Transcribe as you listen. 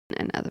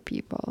and other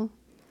people.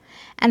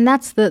 And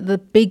that's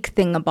the big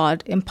thing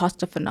about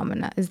imposter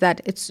phenomena, is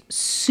that it's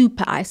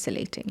super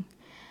isolating.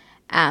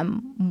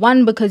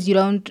 One, because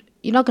you're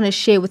not going to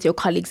share with your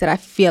colleagues that I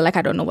feel like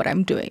I don't know what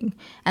I'm doing.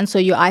 And so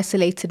you're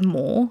isolated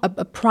more.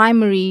 A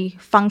primary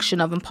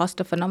function of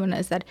imposter phenomena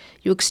is that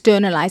you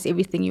externalize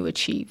everything you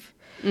achieve.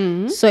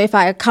 So if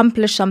I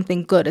accomplish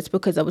something good, it's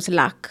because I was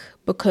luck,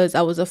 because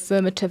I was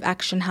affirmative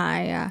action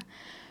higher,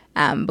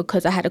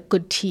 because I had a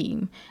good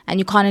team. And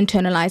you can't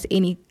internalize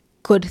any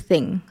good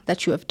thing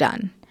that you have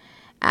done.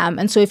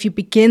 And so if you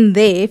begin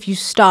there, if you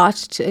start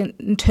to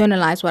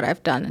internalize what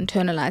I've done,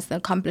 internalize the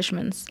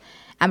accomplishments,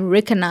 and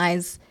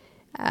recognize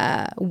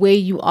where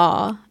you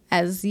are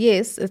as,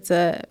 yes, it's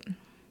a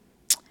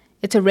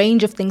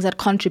range of things that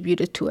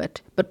contributed to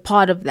it. But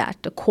part of that,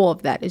 the core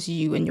of that, is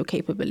you and your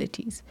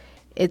capabilities.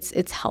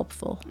 It's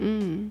helpful.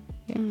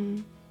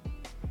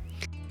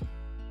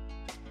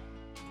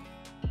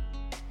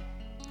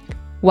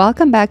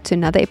 Welcome back to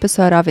another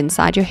episode of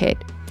Inside Your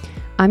Head.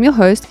 I'm your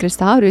host,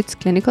 Christel Roots,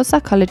 clinical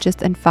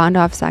psychologist and founder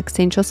of Psych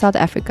Central South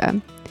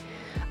Africa.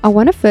 I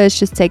want to first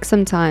just take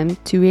some time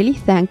to really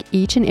thank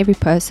each and every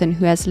person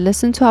who has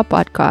listened to our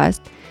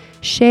podcast,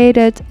 shared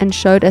it, and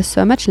showed us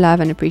so much love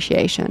and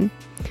appreciation.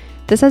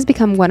 This has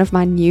become one of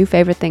my new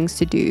favorite things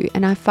to do,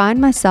 and I find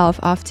myself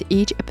after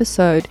each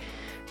episode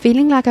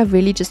feeling like I've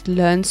really just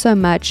learned so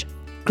much,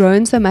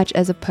 grown so much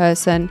as a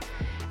person,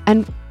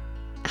 and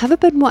have a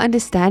bit more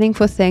understanding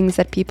for things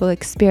that people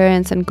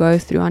experience and go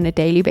through on a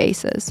daily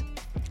basis.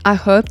 I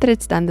hope that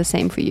it's done the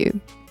same for you.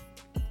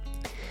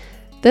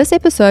 This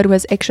episode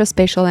was extra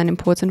special and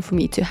important for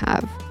me to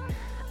have.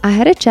 I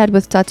had a chat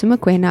with Thato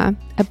Mokoena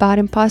about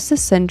imposter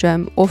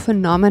syndrome, or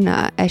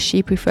phenomena as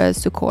she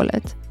prefers to call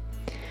it.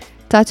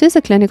 Thato is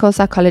a clinical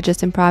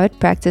psychologist in private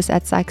practice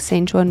at Psych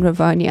Central in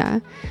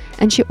Rivonia,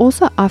 and she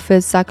also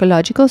offers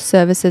psychological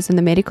services in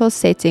the medical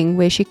setting,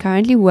 where she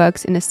currently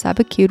works in a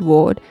subacute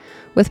ward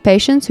with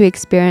patients who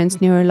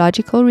experience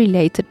neurological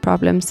related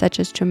problems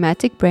such as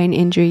traumatic brain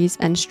injuries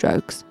and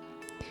strokes.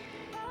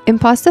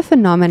 Imposter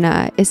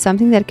phenomena is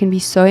something that can be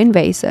so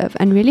invasive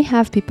and really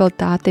have people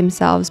doubt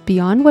themselves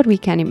beyond what we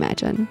can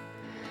imagine.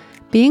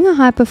 Being a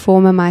high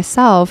performer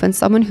myself and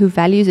someone who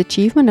values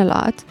achievement a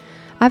lot,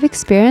 I've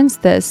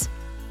experienced this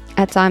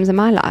at times in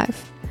my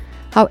life.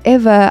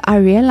 However, I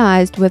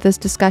realized with this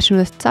discussion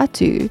with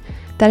Thato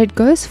that it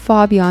goes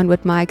far beyond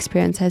what my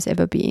experience has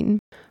ever been.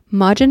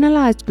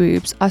 Marginalized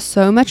groups are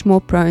so much more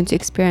prone to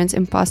experience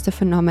imposter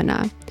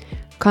phenomena,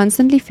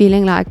 constantly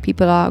feeling like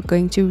people are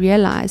going to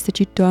realize that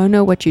you don't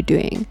know what you're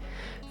doing,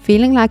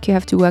 feeling like you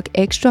have to work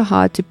extra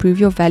hard to prove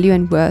your value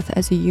and worth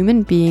as a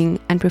human being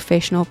and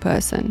professional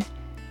person.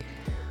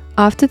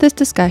 After this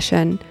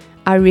discussion,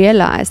 I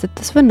realized that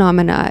this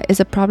phenomena is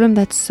a problem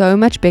that's so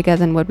much bigger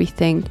than what we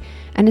think,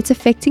 and it's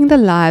affecting the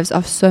lives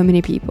of so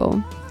many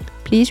people.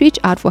 Please reach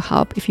out for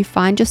help if you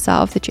find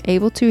yourself that you're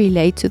able to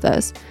relate to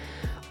this,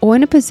 or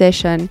in a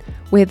position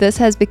where this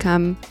has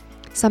become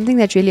something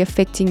that's really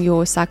affecting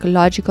your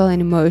psychological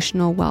and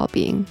emotional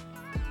well-being.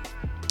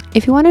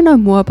 If you want to know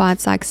more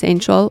about Psych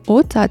Central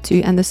or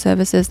Thato and the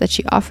services that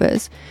she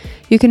offers,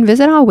 you can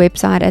visit our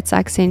website at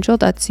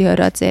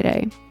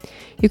psychcentral.co.za.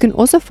 You can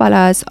also follow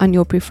us on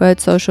your preferred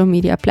social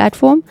media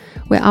platform,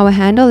 where our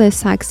handle is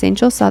Psych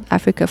Central South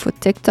Africa for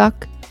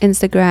TikTok,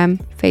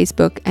 Instagram,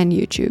 Facebook, and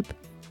YouTube.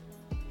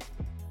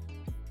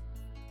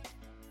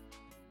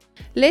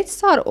 Let's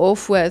start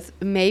off with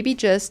maybe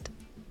just,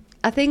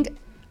 I think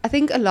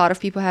a lot of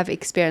people have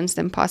experienced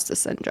imposter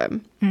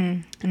syndrome.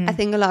 I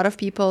think a lot of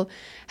people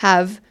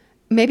have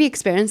maybe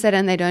experienced it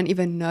and they don't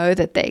even know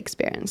that they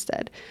experienced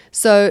it.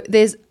 So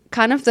there's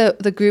kind of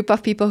the group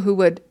of people who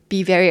would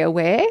be very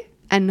aware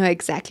and know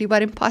exactly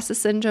what imposter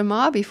syndrome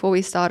are before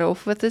we start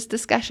off with this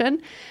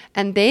discussion.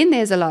 And then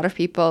there's a lot of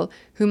people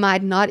who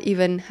might not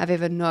even have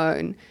ever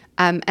known.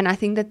 And I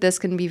think that this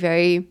can be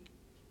very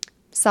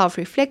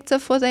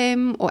self-reflective for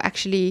them, or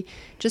actually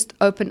just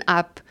open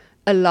up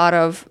a lot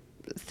of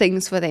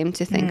things for them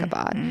to think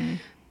about.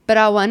 But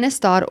I want to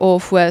start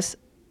off with,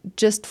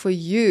 just for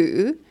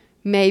you,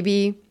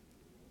 maybe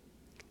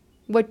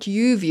what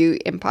you view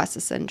imposter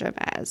syndrome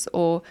as,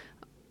 or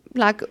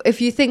like if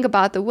you think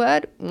about the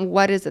word,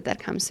 what is it that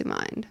comes to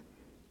mind?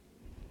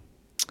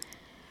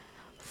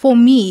 For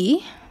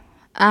me,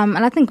 and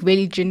I think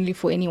really generally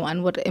for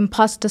anyone, what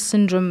imposter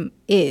syndrome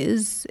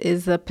is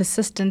a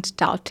persistent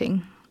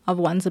doubting of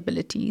one's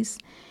abilities,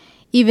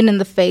 even in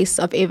the face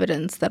of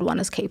evidence that one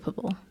is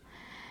capable.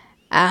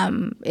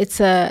 It's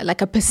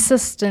like a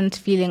persistent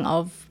feeling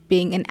of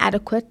being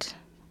inadequate,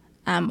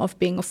 of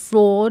being a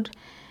fraud,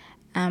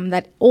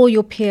 that all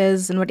your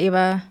peers in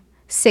whatever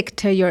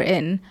sector you're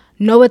in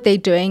know what they're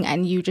doing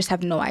and you just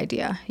have no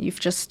idea. You've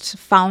just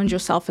found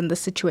yourself in this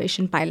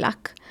situation by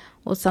luck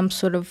or some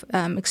sort of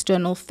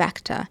external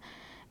factor,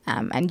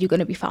 and you're going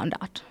to be found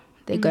out.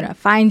 They're going to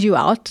find you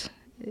out.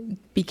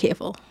 Be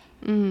careful.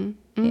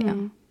 Yeah.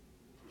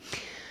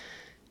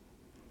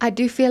 I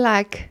do feel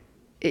like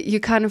you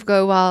kind of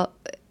go, well,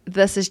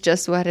 this is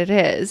just what it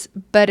is,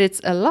 but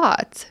it's a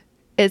lot.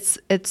 It's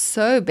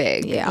so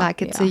big. Yeah,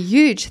 like it's a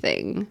huge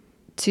thing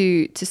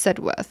to sit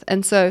with.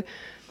 And so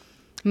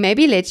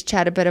maybe let's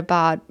chat a bit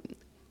about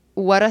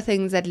what are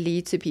things that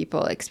lead to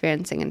people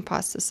experiencing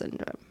imposter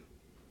syndrome,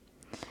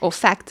 or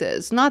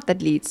factors, not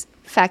that leads,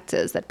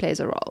 factors that plays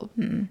a role.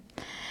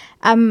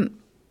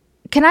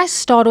 Can I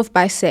start off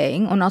by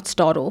saying, or not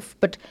start off,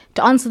 but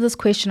to answer this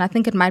question, I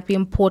think it might be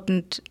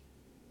important.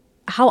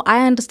 How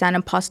I understand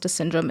imposter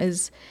syndrome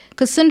is,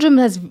 because syndrome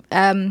has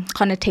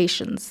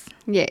connotations.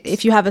 Yes.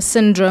 If you have a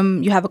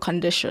syndrome, you have a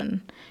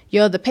condition.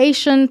 You're the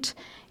patient,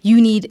 you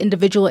need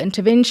individual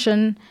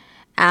intervention.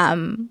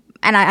 And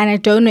I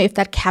don't know if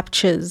that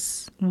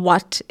captures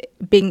what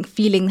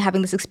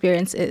having this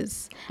experience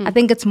is. I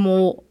think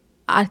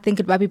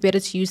it might be better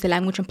to use the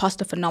language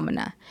imposter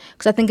phenomena,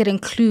 because I think it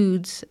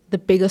includes the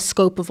bigger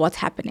scope of what's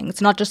happening.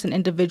 It's not just an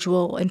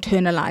individual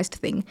internalized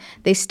thing.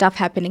 There's stuff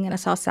happening in our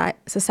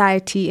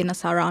society, in our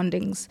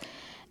surroundings,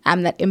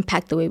 that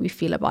impact the way we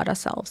feel about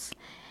ourselves.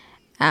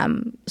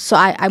 So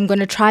I'm going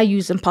to try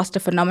use imposter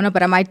phenomena,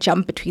 but I might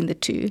jump between the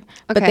two.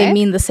 But they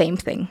mean the same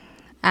thing.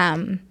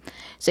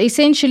 So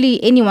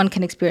essentially, anyone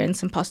can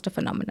experience imposter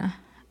phenomena.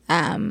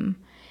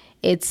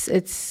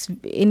 It's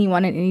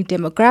anyone in any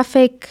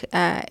demographic,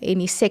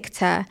 any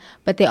sector,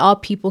 but there are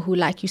people who,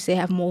 like you say,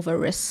 have more of a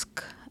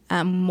risk,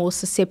 more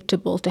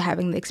susceptible to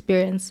having the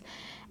experience.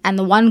 And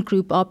the one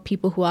group are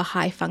people who are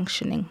high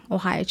functioning or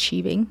high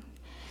achieving.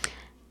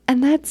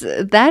 And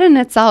that in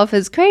itself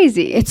is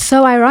crazy. It's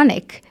so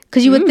ironic,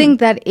 because you would think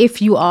that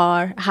if you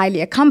are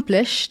highly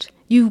accomplished,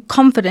 you're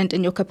confident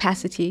in your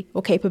capacity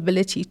or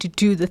capability to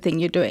do the thing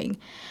you're doing.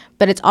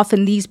 But it's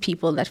often these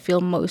people that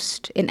feel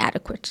most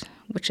inadequate,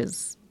 which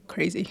is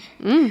crazy.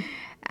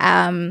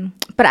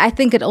 But I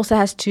think it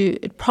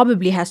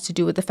probably has to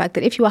do with the fact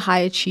that if you are high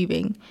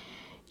achieving,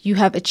 you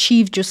have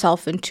achieved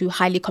yourself into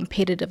highly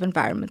competitive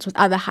environments with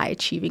other high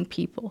achieving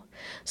people.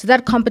 So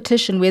that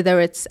competition, whether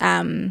it's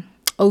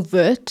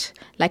overt,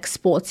 like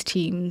sports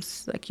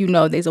teams, like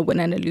there's a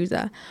winner and a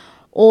loser,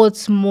 or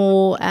it's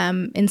more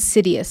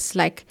insidious,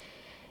 like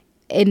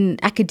in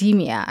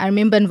academia. I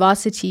remember in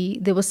varsity,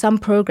 there were some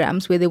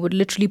programs where they would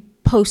literally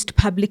post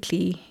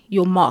publicly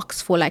your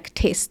marks for like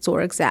tests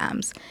or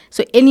exams.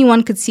 So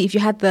anyone could see. If you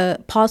had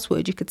the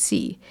password, you could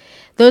see.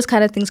 Those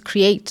kind of things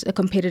create a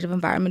competitive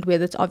environment,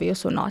 whether it's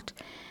obvious or not.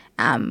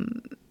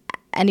 And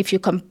if you're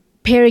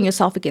comparing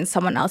yourself against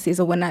someone else, there's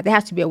a winner. There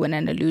has to be a winner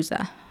and a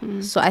loser.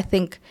 So I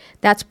think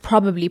that's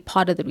probably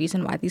part of the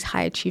reason why these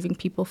high achieving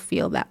people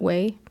feel that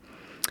way.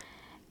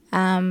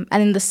 And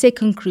then the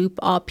second group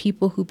are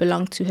people who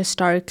belong to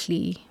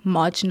historically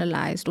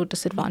marginalized or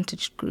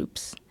disadvantaged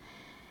groups.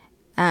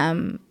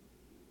 And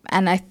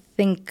I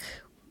think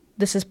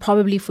this is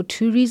probably for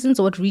two reasons,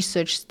 or what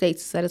research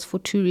states that it's for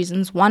two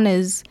reasons. One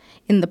is,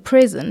 in the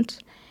present,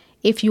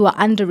 if you are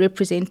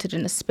underrepresented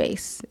in a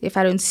space, if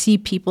I don't see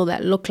people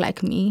that look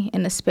like me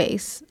in a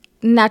space,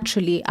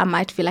 naturally I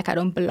might feel like I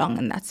don't belong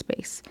in that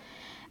space.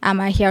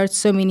 I hear it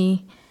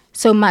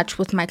so much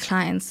with my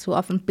clients who are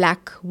often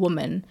Black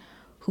women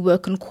who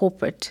work in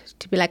corporate,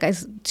 to be like,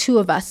 there's two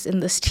of us in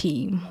this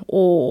team,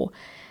 or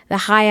the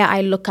higher I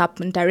look up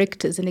in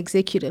directors and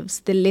executives,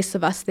 the less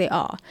of us there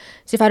are.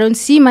 So if I don't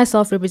see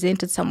myself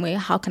represented somewhere,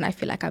 how can I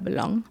feel like I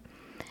belong?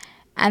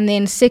 And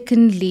then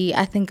secondly,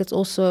 I think it's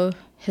also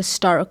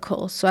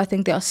historical. So I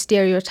think there are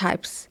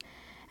stereotypes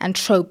and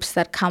tropes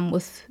that come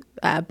with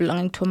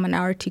belonging to a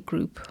minority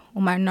group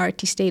or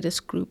minority status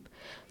group.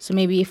 So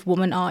maybe if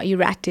women are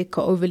erratic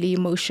or overly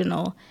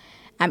emotional,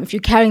 if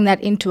you're carrying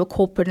that into a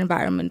corporate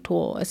environment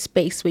or a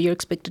space where you're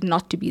expected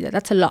not to be there,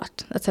 that's a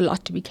lot. That's a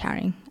lot to be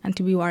carrying and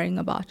to be worrying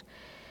about.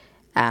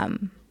 I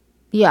don't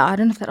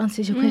know if that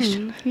answers your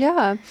question.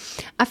 Yeah.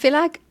 I feel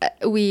like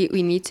we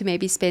need to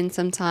maybe spend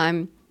some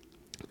time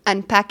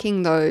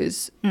unpacking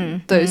those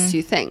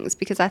two things,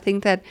 because I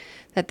think that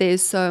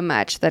there's so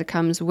much that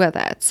comes with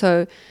it.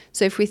 So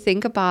if we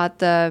think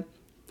about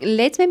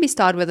let's maybe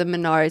start with the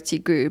minority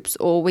groups,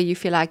 or where you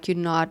feel like you're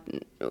not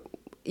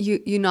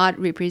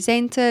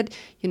represented,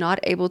 you're not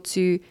able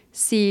to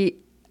see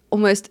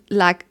almost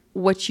like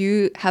what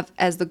you have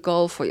as the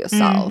goal for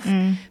yourself.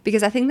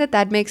 Because I think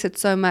that makes it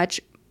so much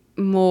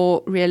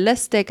more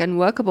realistic and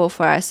workable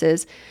for us.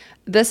 Is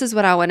this is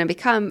what I want to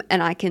become,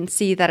 and I can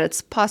see that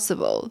it's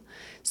possible.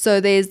 So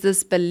there's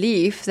this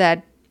belief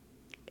that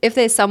if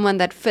there's someone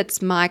that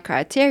fits my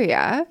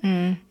criteria,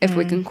 if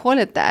we can call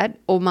it that,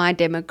 or my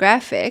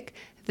demographic,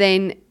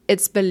 then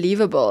it's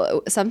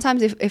believable.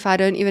 Sometimes if I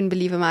don't even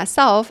believe in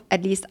myself,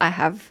 at least I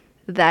have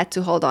that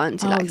to hold on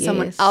to.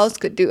 Someone else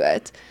could do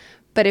it.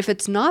 But if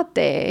it's not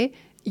there,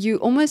 you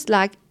almost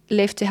like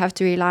left to have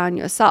to rely on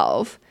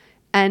yourself.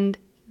 And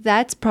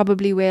that's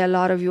probably where a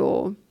lot of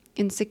your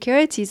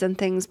insecurities and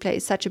things play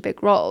such a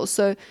big role.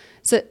 So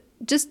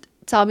just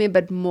tell me a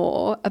bit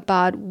more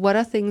about what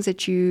are things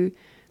that you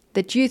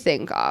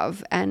think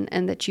of and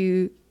that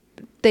you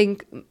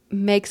think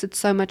makes it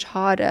so much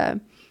harder,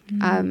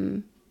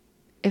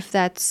 if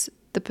that's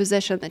the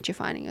position that you're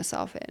finding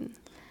yourself in.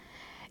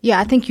 Yeah,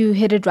 I think you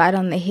hit it right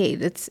on the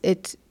head.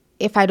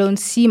 If I don't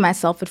see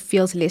myself, it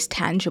feels less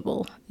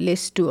tangible,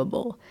 less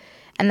doable.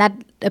 And that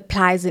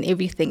applies in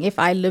everything. If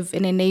I live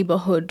in a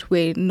neighborhood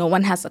where no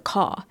one has a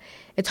car,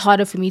 it's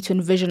harder for me to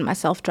envision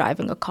myself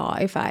driving a car.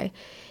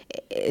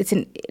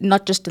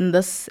 Not just in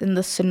this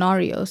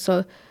scenario.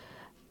 So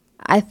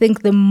I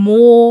think the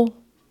more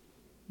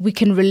we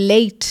can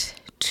relate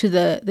to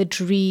the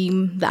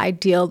dream, the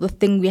ideal, the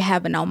thing we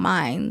have in our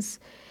minds,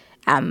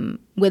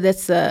 whether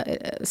it's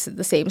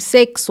the same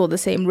sex or the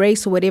same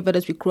race or whatever it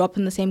is, we grew up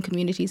in the same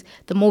communities,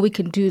 the more we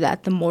can do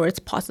that, the more it's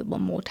possible,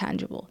 more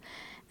tangible.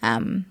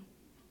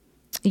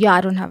 I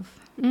don't have...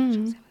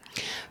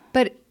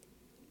 But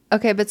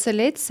so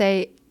let's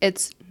say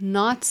it's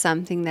not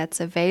something that's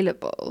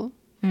available.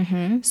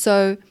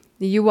 So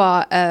you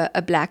are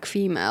a black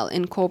female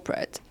in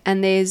corporate,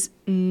 and there's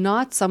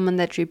not someone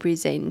that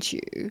represents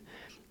you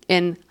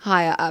in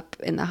higher up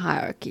in the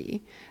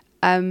hierarchy.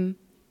 How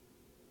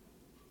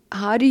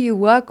do you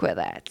work with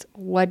that?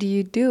 What do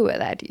you do with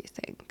that, do you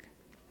think?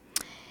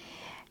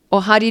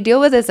 Or how do you deal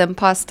with this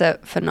imposter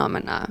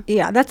phenomena?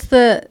 Yeah, that's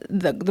the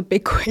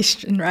big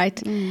question,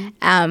 right?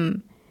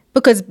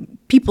 Because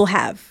people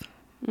have,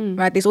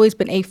 right? There's always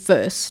been a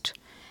first.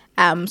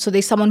 So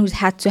there's someone who's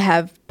had to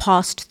have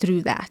passed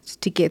through that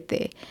to get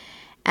there.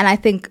 And I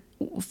think,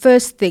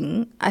 first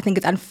thing, I think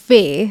it's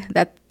unfair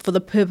that for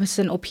the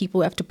person or people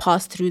who have to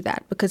pass through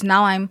that, because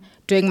now I'm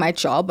doing my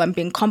job, I'm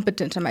being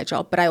competent in my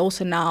job, but I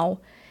also now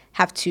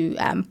have to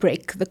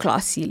break the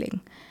class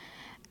ceiling.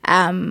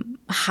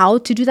 How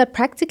to do that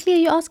practically, are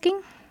you asking?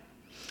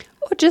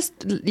 Or just,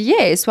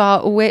 yes,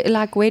 well, where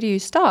do you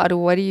start? Or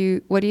what do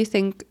you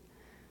think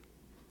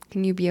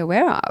can you be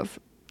aware of?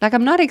 Like,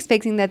 I'm not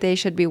expecting that there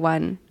should be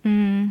one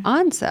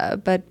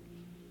answer, but...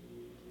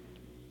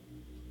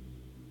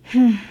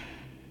 That's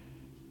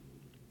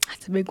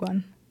a big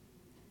one.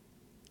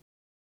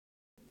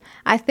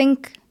 I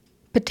think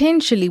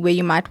potentially where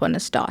you might want to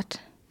start,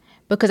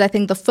 because I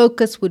think the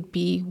focus would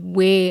be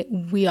where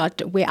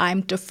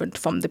I'm different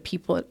from the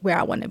people where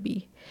I want to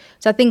be.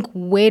 So I think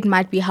where it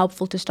might be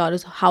helpful to start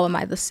is, how am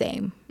I the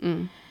same?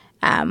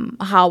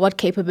 What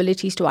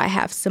capabilities do I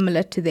have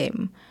similar to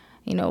them?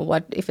 You know,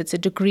 what if it's a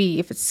degree,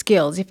 if it's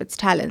skills, if it's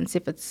talents,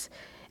 if it's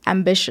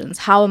ambitions,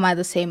 how am I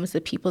the same as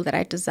the people that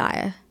I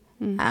desire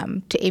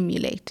to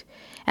emulate?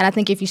 And I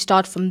think if you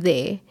start from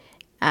there,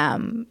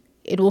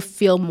 it will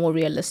feel more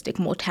realistic,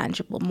 more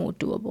tangible, more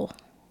doable.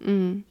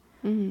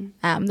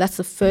 That's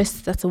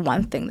the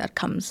one thing that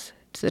comes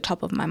to the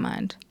top of my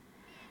mind.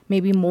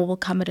 Maybe more will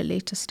come at a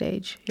later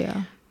stage.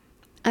 Yeah.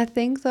 I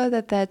think, though,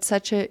 that's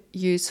such a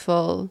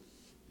useful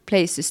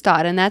place to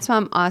start, and that's why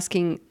I'm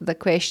asking the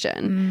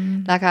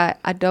question. Like,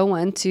 I don't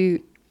want to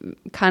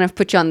kind of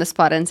put you on the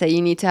spot and say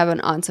you need to have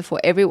an answer for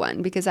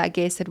everyone, because I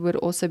guess it would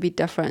also be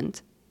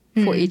different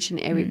for each and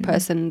every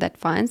person that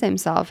finds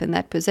themselves in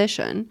that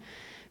position,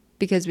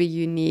 because we're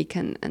unique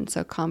and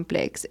so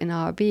complex in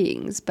our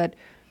beings. But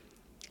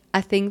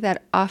I think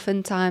that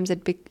oftentimes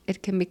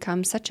it can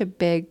become such a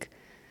big,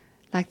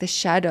 like the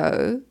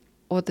shadow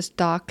or this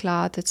dark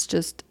cloud that's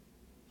just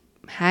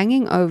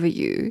hanging over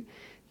you,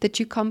 that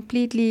you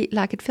completely,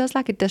 like, it feels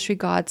like it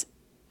disregards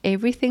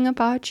everything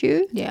about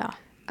you. Yeah.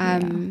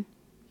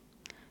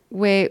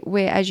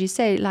 Where as you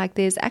say, like,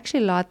 there's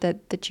actually a lot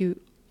that you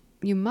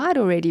might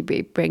already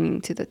be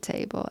bringing to the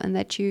table, and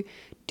that you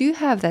do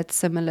have that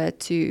similar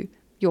to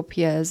your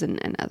peers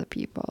and other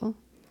people.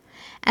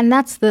 And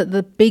that's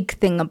the big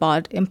thing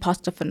about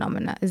imposter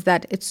phenomena, is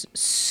that it's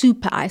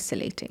super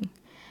isolating.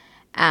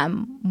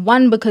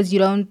 One, because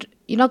you're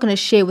not going to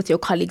share with your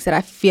colleagues that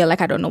I feel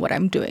like I don't know what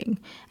I'm doing.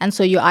 And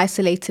so you're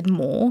isolated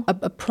more.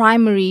 A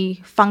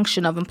primary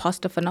function of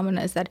imposter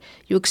phenomena is that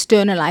you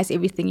externalize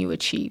everything you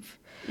achieve.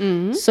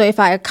 So if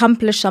I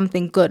accomplish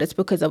something good, it's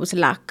because I was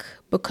luck,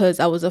 because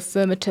I was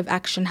affirmative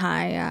action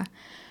higher,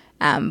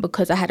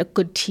 because I had a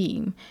good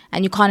team.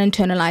 And you can't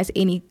internalize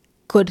any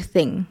good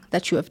thing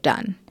that you have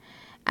done.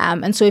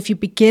 And so if you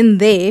begin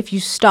there, if you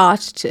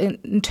start to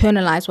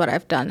internalize what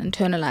I've done,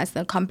 internalize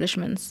the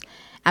accomplishments,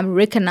 and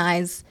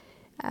recognize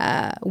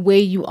where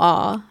you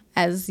are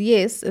as,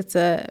 yes, it's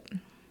a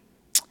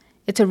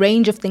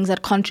range of things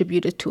that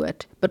contributed to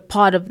it, but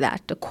part of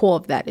that, the core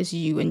of that, is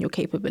you and your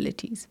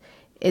capabilities.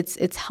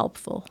 It's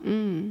helpful.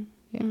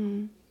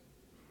 Yeah.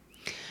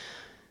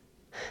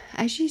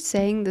 As you're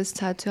saying this,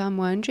 Thato, I'm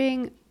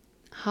wondering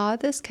how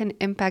this can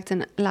impact,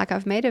 and like,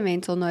 I've made a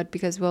mental note,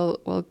 because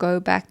we'll go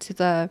back to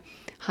the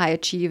high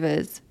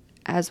achievers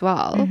as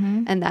well,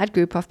 and that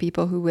group of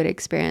people who would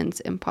experience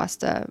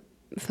imposter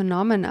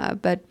phenomena.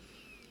 But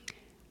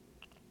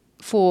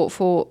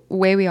for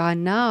where we are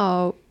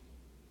now,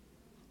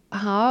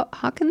 how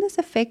can this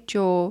affect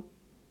your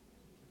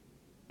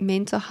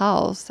mental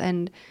health,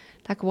 and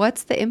like,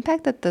 what's the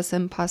impact that this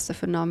imposter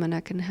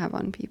phenomena can have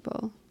on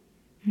people?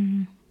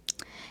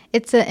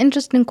 It's an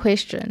interesting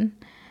question,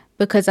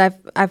 because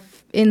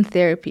I've in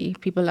therapy,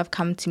 people have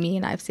come to me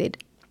and I've said,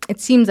 it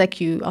seems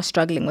like you are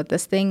struggling with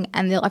this thing,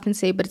 and they'll often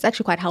say, but it's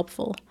actually quite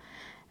helpful.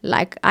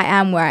 Like, I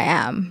am where I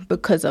am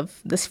because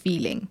of this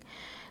feeling.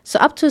 So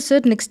up to a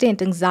certain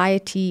extent,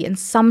 anxiety and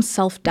some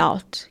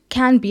self-doubt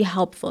can be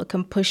helpful,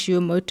 can push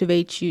you,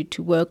 motivate you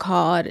to work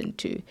hard and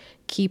to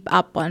keep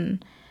up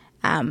on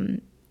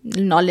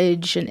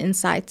knowledge and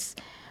insights.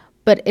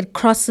 But it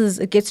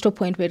gets to a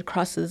point where it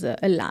crosses a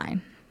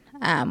line.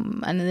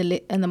 And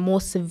in the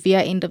more severe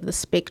end of the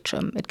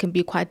spectrum, it can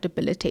be quite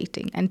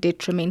debilitating and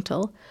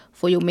detrimental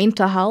for your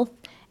mental health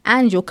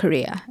and your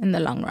career in the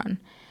long run.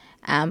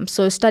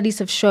 So studies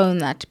have shown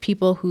that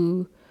people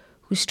who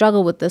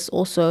struggle with this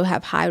also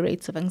have high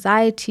rates of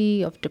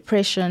anxiety, of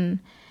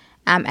depression,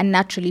 and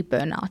naturally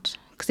burnout.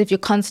 Because if you're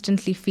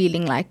constantly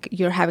feeling like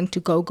you're having to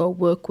go,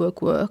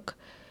 work,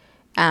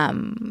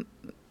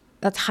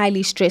 that's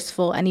highly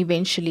stressful, and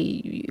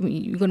eventually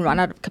you're going to run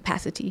out of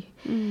capacity.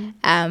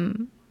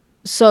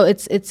 So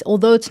it's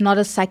although it's not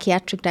a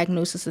psychiatric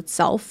diagnosis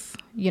itself,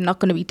 you're not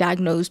going to be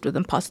diagnosed with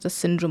imposter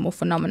syndrome or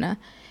phenomena.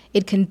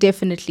 It can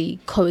definitely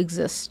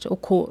coexist, or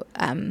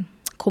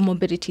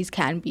comorbidities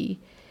can be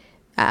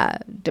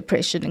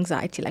depression,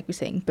 anxiety, like we're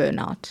saying,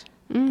 burnout,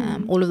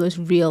 all of those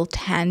real,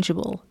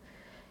 tangible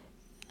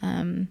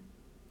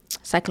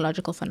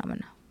psychological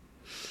phenomena.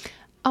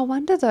 I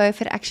wonder, though,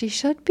 if it actually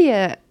should be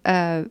a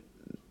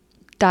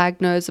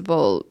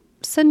diagnosable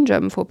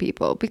syndrome for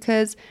people,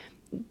 because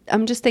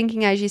I'm just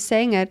thinking as you're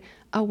saying it,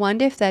 I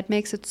wonder if that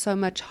makes it so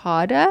much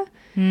harder,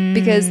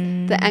 because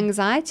the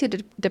anxiety,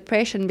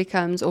 depression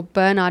becomes, or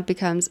burnout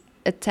becomes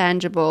a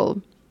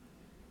tangible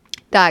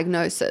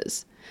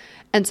diagnosis.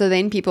 And so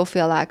then people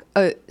feel like,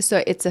 oh,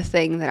 so it's a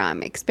thing that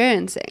I'm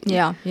experiencing.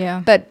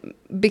 Yeah. But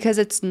because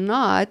it's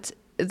not,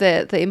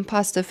 the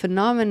imposter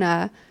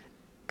phenomena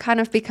kind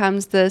of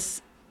becomes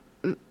this,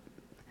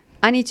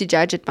 I need to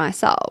judge it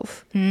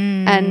myself.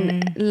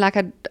 And like,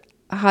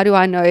 how do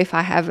I know if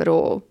I have it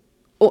or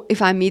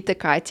if I meet the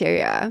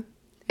criteria,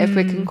 if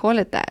we can call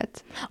it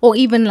that? Or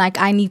even like,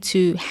 I need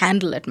to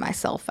handle it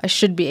myself. I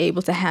should be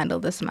able to handle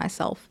this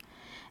myself,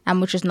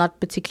 which is not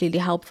particularly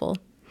helpful.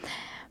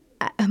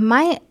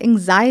 My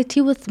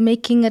anxiety with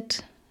making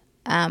it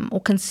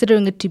or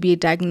considering it to be a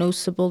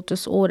diagnosable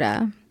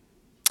disorder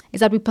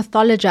is that we're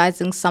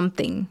pathologizing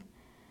something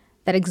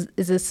that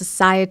is a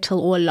societal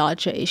or a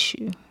larger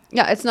issue.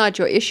 Yeah, it's not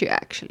your issue,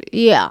 actually.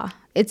 Yeah,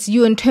 it's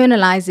you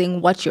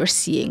internalizing what you're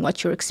seeing,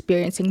 what you're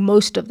experiencing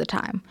most of the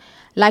time.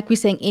 Like we're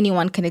saying,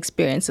 anyone can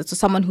experience it. So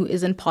someone who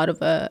isn't part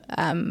of a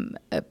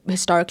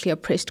historically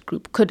oppressed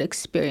group could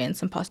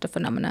experience imposter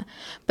phenomena.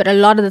 But a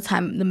lot of the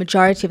time, the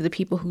majority of the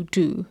people who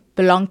do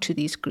belong to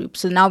these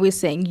groups. So now we're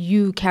saying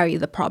you carry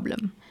the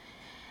problem.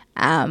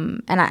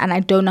 And I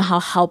don't know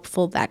how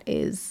helpful that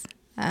is.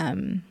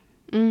 Because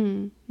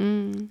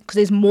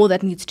there's more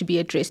that needs to be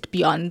addressed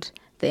beyond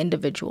the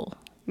individual.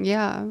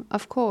 Yeah,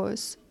 of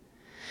course.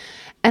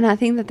 And I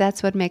think that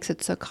that's what makes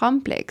it so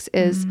complex,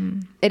 is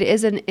it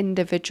is an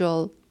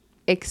individual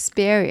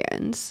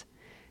experience,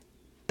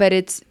 but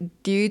it's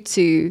due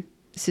to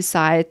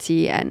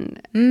society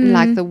and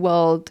like the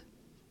world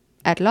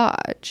at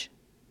large.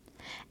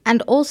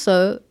 And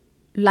also,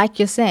 like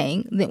you're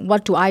saying,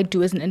 what do I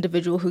do as an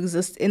individual who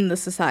exists in the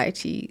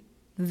society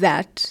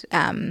that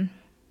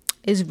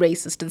is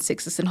racist and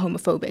sexist and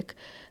homophobic?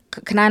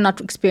 Can I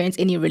not experience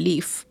any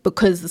relief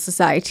because the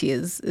society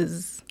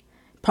is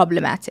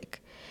problematic?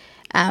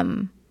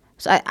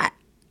 So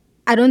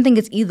I don't think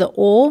it's either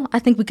or. I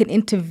think we can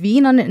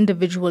intervene on an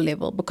individual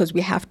level because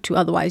we have to.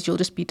 Otherwise, you'll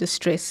just be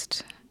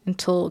distressed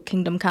until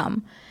kingdom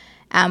come.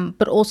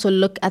 But also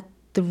look at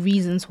the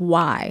reasons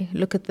why.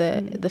 Look at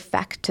the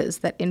factors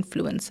that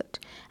influence it.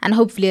 And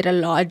hopefully at a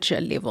larger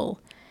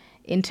level,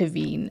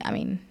 intervene. I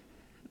mean,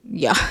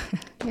 yeah.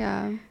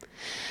 Yeah.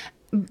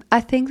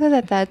 I think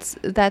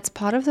that's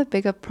part of the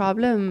bigger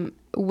problem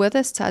with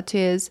this tattoo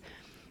is,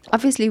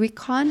 obviously we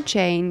can't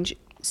change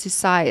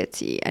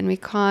society, and we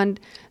can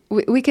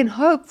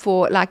hope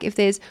for, like,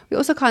 we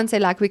also can't say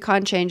like we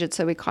can't change it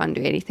so we can't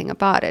do anything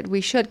about it.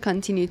 We should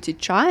continue to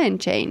try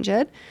and change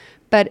it,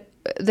 but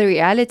the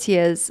reality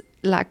is,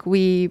 like,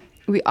 we're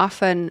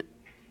going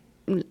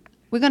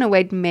to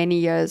wait many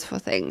years for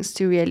things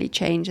to really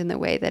change in the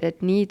way that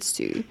it needs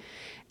to.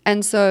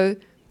 And so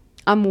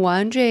I'm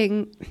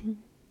wondering,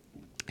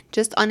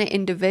 just on an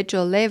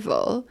individual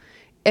level,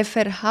 if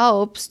it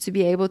helps to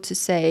be able to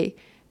say,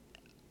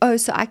 oh,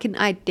 so I can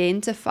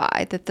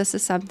identify that this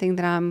is something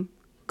that I'm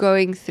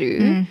going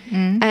through,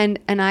 and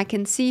I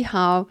can see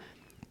how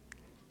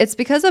it's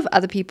because of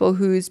other people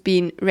who's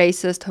been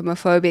racist,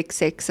 homophobic,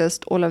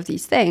 sexist, all of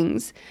these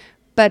things.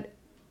 But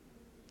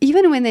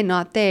even when they're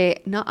not there,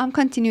 now I'm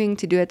continuing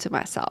to do it to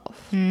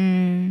myself.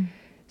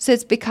 So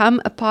it's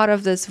become a part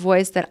of this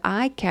voice that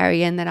I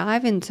carry and that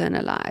I've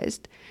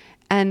internalized,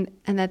 and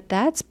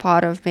that's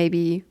part of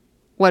maybe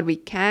what we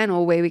can,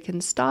 or where we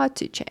can start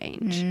to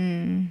change.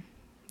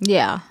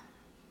 Yeah,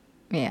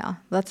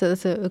 that's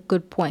a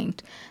good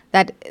point.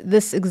 That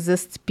this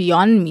exists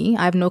beyond me.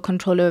 I have no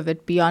control over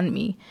it beyond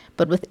me.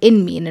 But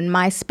within me and in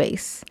my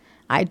space,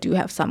 I do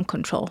have some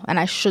control, and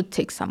I should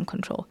take some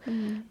control.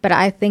 But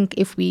I think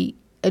if we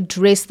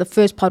address the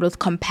first part with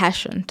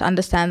compassion, to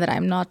understand that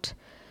I'm not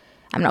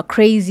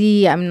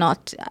crazy,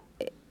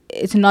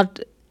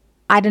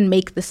 I didn't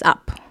make this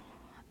up.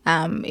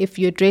 If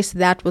you address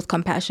that with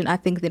compassion, I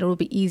think that it will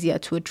be easier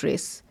to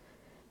address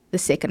the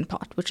second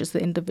part, which is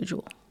the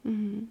individual.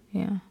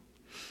 Yeah.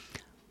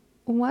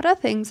 What are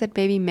things that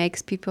maybe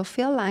makes people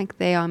feel like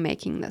they are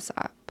making this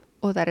up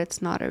or that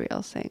it's not a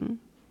real thing?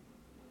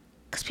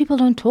 Because people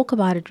don't talk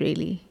about it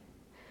really.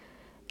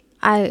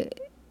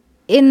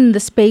 In the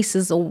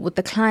spaces, or with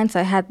the clients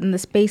I had in the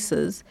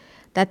spaces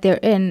that they're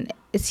in,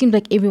 it seems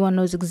like everyone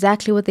knows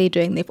exactly what they're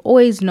doing. They've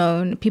always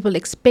known. People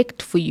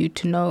expect for you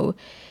to know.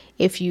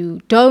 If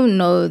you don't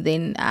know,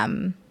 then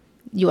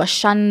you are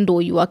shunned,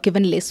 or you are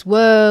given less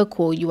work,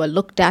 or you are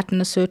looked at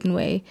in a certain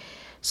way.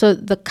 So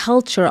the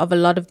culture of a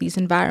lot of these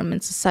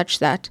environments is such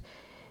that,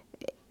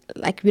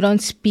 like, we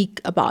don't speak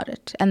about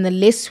it. And the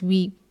less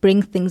we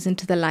bring things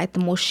into the light, the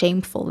more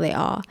shameful they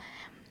are.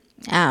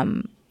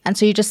 And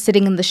so you're just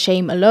sitting in the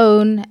shame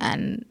alone.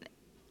 And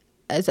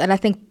I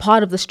think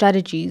part of the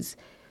strategies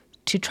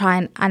to try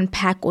and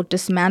unpack or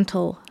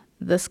dismantle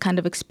this kind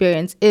of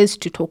experience is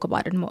to talk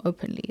about it more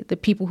openly. The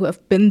people who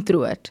have been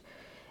through it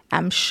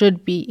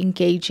should be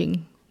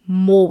engaging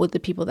more with the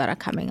people that are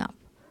coming up.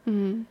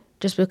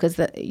 Just because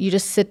you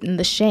just sit in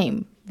the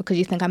shame because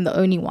you think I'm the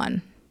only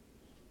one.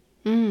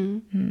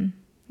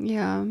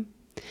 Yeah.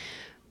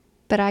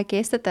 But I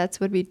guess that's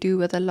what we do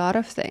with a lot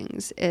of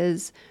things,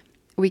 is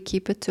we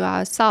keep it to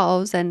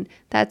ourselves. And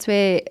that's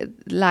where,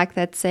 like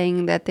that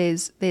saying that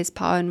there's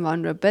power in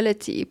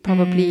vulnerability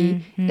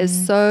probably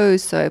is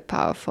so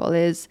powerful.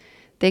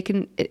 It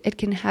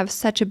can have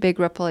such a big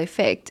ripple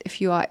effect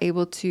if you are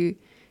able to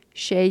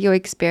share your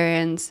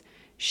experience,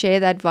 share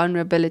that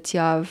vulnerability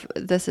of,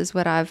 this is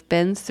what I've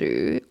been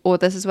through, or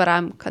this is what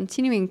I'm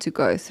continuing to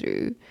go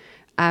through.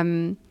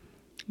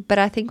 But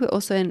I think we're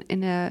also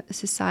in a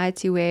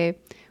society where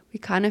we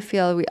kind of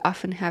feel we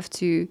often have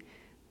to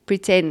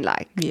pretend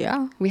like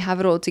we have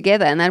it all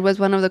together. And that was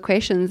one of the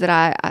questions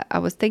that I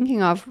was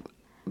thinking of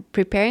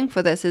preparing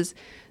for this is,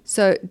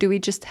 so do we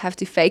just have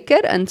to fake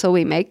it until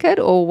we make it,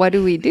 or what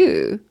do we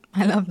do?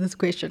 I love this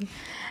question.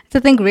 To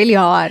think really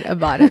hard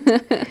about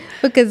it.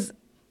 Because,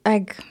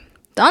 like,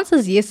 the answer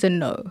is yes and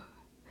no.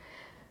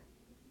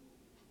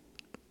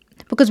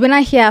 Because when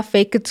I hear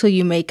fake it till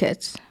you make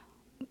it,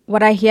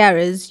 what I hear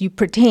is you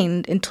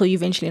pretend until you're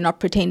eventually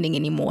not pretending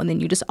anymore, and then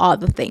you just are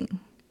the thing.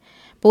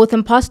 But with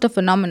imposter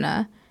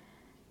phenomena,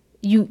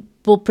 you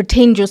will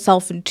pretend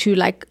yourself into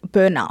like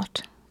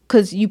burnout.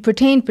 Because you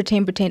pretend,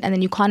 and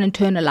then you can't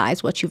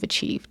internalize what you've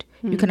achieved.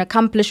 You can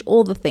accomplish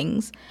all the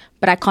things,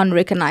 but I can't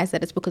recognize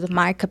that it's because of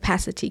my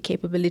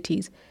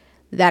capabilities,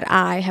 that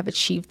I have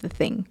achieved the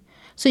thing.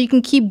 So you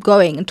can keep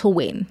going until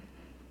when?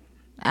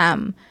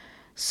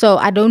 So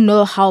I don't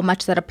know how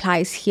much that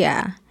applies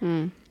here.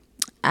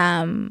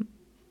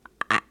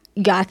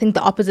 I think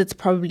the opposite's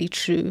probably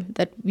true,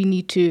 that we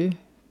need to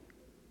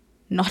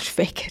not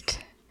fake it,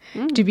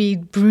 to be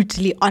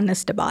brutally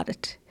honest about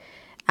it,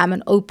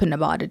 and open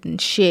about it,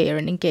 and share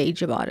and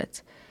engage about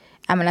it.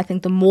 And I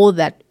think the more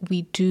that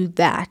we do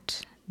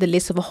that, the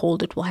less of a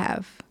hold it will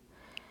have.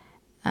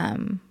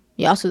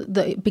 So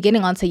the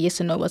beginning answer,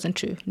 yes or no, wasn't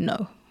true.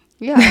 No.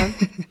 Yeah.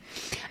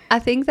 I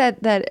think that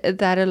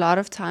a lot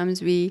of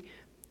times we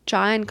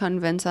try and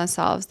convince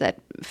ourselves that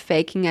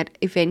faking it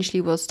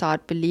eventually we'll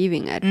start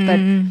believing it.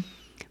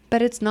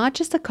 But it's not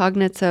just a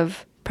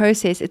cognitive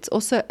process, it's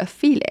also a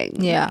feeling.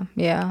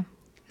 Yeah.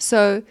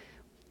 So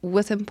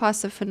with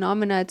imposter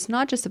phenomena, it's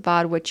not just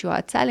about what you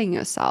are telling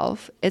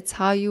yourself, it's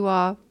how you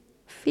are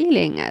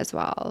feeling as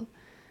well.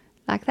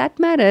 Like, that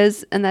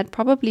matters, and that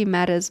probably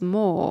matters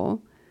more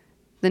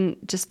than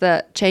just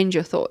the change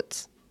your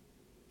thoughts.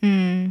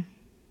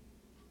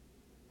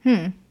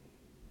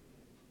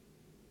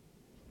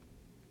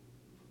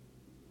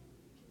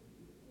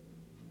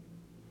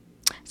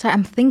 So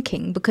I'm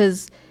thinking,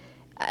 because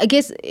I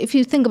guess if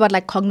you think about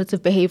like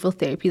cognitive behavioral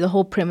therapy, the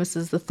whole premise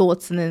is the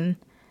thoughts and then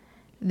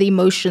the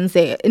emotions,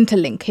 they're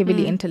interlinked,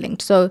 heavily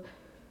interlinked. So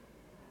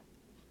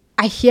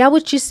I hear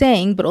what you're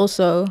saying, but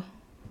also,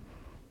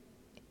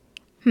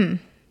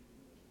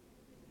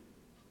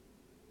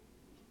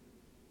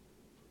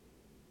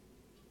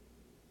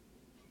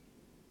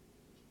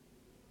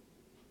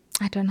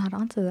 I don't know how to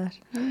answer that.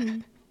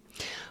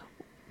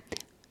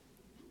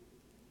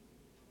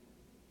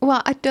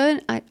 Well, I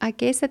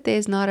guess that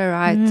there's not a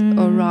right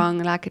or wrong,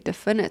 like a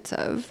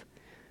definitive.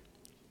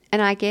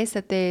 And I guess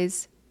that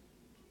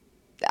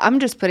I'm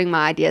just putting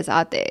my ideas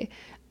out there.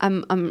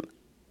 I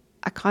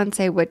can't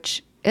say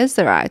which is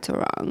the right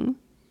or wrong.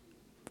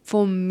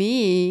 For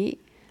me,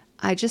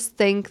 I just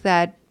think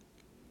that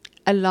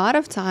a lot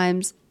of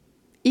times,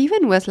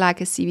 even with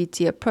like a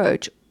CBT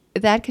approach,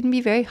 that can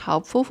be very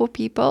helpful for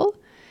people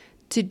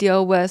to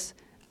deal with,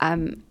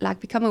 like,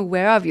 become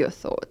aware of your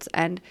thoughts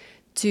and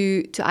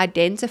to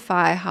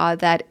identify how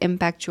that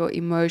impacts your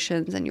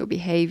emotions and your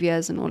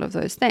behaviors and all of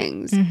those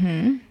things.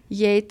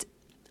 Yet,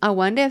 I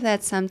wonder if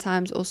that's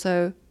sometimes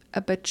also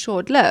a bit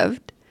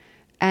short-lived,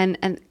 and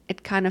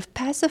it kind of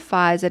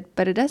pacifies it,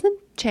 but it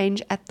doesn't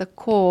change at the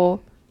core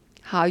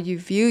how you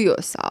view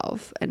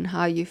yourself and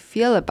how you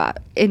feel about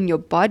in your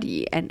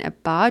body and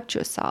about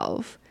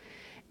yourself.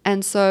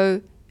 And so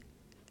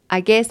I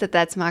guess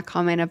that's my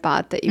comment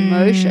about the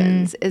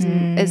emotions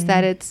is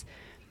that it's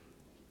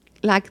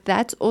like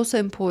that's also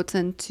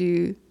important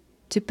to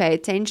pay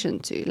attention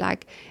to.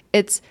 Like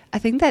I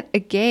think that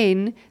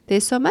again,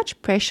 there's so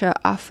much pressure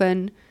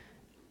often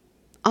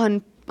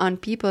on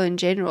people in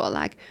general.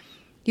 Like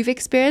you've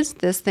experienced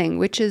this thing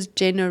which is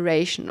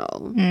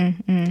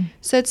generational.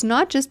 So it's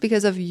not just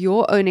because of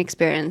your own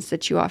experience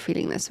that you are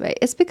feeling this way.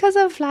 It's because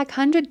of like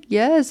 100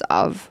 years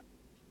of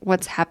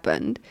what's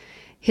happened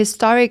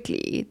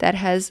historically that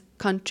has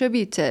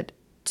contributed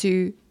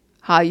to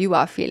how you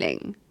are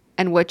feeling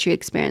and what you're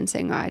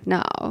experiencing right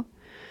now.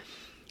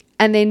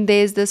 And then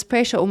there's this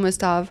pressure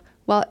almost of,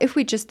 well, if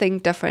we just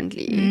think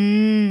differently,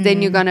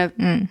 then you're gonna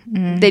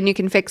then you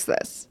can fix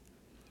this.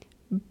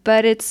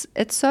 But it's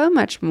so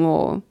much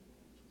more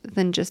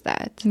than just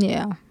that.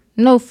 Yeah.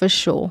 No, for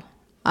sure.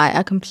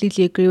 I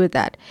completely agree with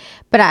that.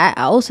 But I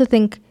also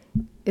think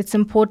it's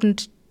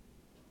important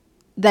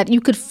that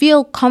you could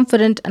feel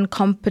confident and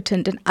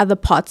competent in other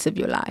parts of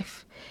your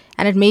life.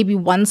 And it may be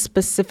one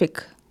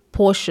specific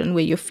portion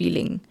where you're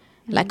feeling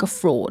like a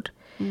fraud.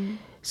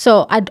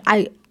 So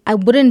I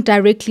wouldn't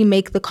directly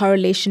make the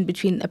correlation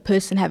between a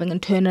person having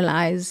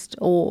internalized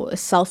or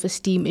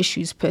self-esteem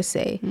issues per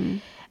se.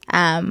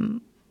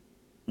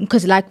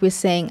 Because like we're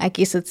saying, I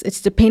guess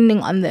it's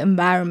depending on the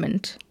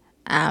environment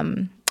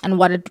and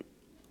what it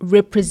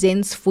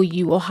represents for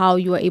you or how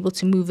you are able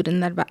to move in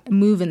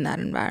that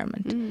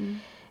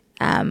environment.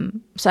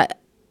 So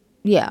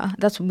yeah,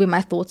 that's where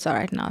my thoughts are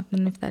right now. I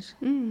don't know if that,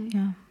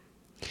 yeah.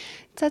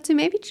 So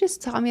maybe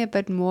just tell me a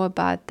bit more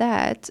about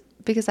that,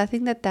 because I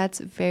think that's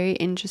very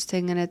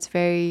interesting and it's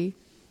very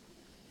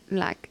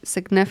like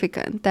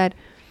significant that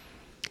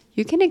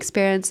you can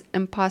experience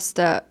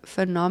imposter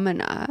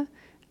phenomena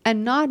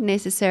and not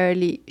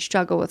necessarily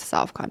struggle with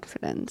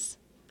self-confidence.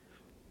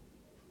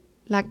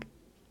 Like,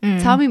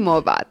 tell me more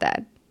about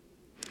that.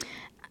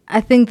 I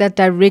think that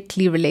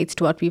directly relates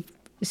to what we've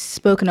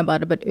spoken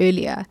about a bit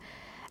earlier,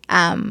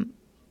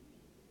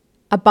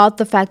 about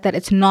the fact that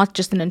it's not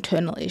just an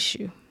internal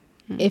issue.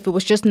 If it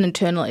was just an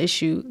internal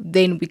issue,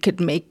 then we could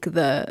make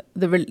the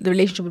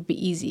relationship would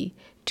be easy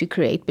to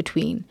create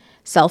between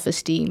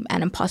self-esteem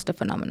and imposter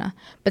phenomena.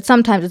 But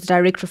sometimes it's a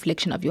direct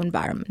reflection of your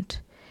environment,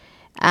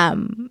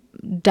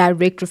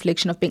 direct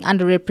reflection of being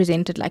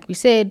underrepresented, like we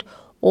said,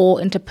 or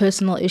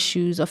interpersonal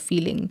issues of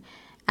feeling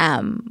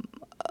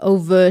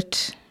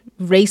overt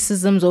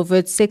racisms,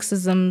 overt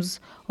sexisms,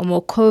 or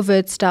more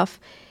covert stuff.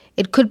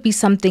 It could be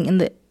something in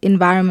the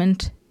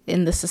environment,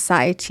 in the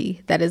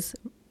society that is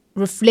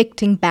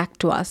reflecting back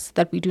to us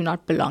that we do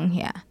not belong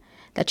here,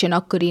 that you're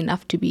not good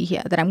enough to be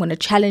here, that I'm going to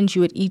challenge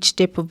you at each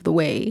step of the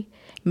way,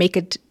 make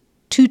it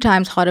 2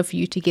 times harder for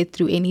you to get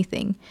through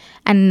anything.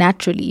 And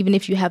naturally, even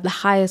if you have the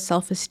highest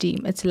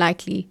self-esteem, it's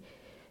likely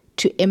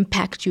to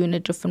impact you in a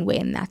different way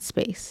in that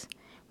space.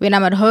 When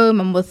I'm at home,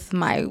 I'm with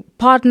my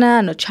partner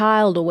and a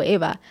child or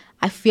whatever,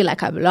 I feel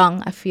like I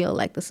belong. I feel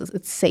like it's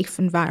a safe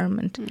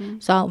environment.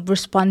 So I'll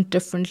respond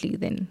differently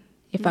than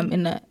if I'm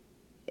in an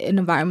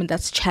environment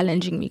that's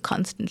challenging me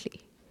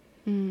constantly,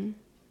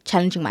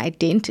 challenging my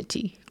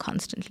identity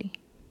constantly.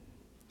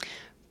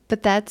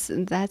 But that's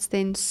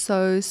then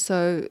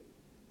so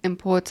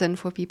important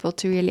for people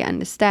to really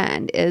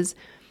understand is,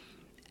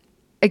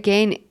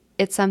 again,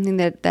 it's something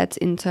that's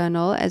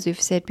internal, as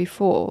we've said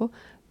before,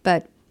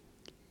 but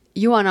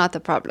you are not the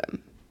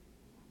problem.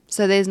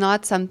 So there's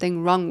not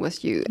something wrong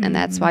with you, and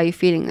that's why you're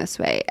feeling this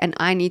way. And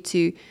I need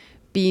to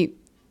be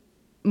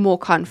more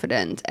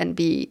confident and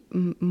be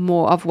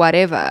more of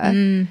whatever,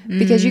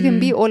 because you can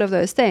be all of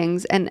those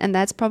things. And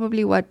that's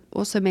probably what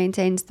also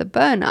maintains the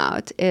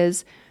burnout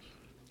is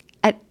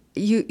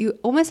you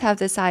almost have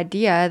this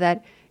idea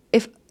that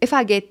if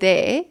I get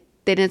there,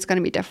 then it's going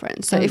to be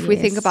different. So we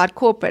think about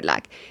corporate,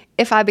 like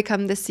if I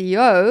become the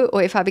CEO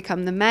or if I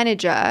become the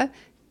manager,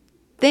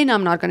 then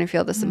I'm not going to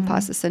feel this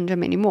imposter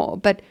syndrome anymore.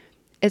 But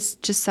it's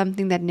just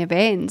something that never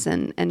ends,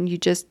 and you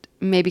just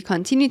maybe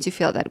continue to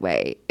feel that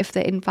way if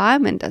the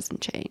environment doesn't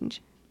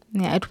change.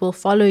 Yeah, it will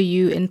follow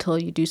you until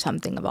you do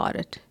something about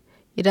it.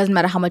 It doesn't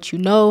matter how much you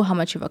know, how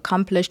much you've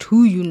accomplished,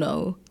 who you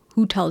know,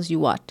 who tells you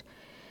what.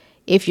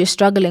 If you're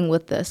struggling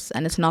with this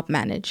and it's not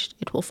managed,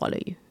 it will follow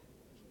you.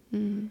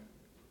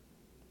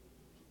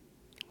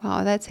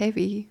 Wow, that's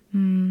heavy.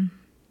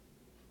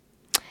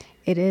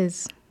 It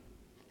is.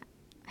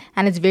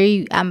 And it's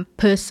very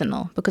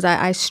personal, because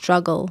I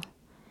struggle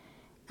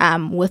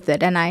with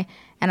it. And I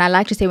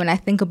like to say, when I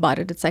think about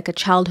it, it's like a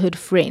childhood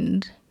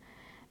friend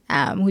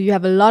who you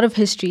have a lot of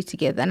history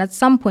together. And at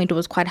some point, it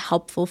was quite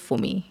helpful for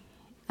me.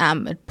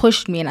 It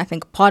pushed me. And I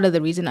think part of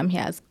the reason I'm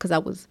here is because I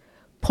was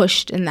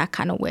pushed in that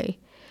kind of way.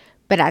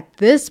 But at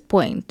this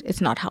point,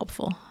 it's not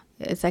helpful.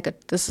 It's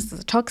like this is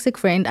a toxic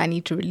friend. I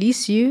need to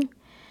release you.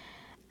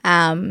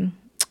 And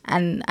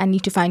I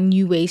need to find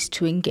new ways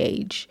to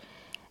engage.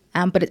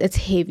 But it's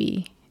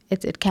heavy.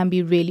 It can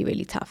be really,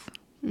 really tough.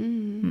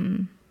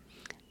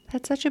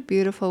 That's such a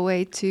beautiful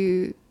way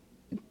to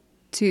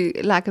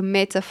like a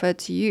metaphor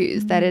to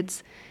use, that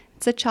it's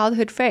a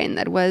childhood friend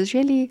that was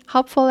really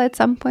helpful at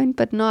some point,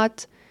 but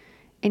not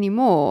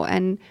anymore.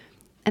 And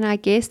I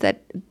guess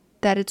that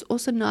it's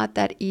also not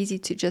that easy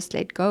to just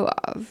let go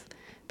of.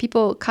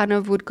 People kind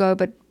of would go,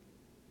 but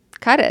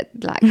cut it,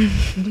 like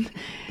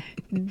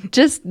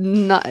just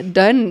not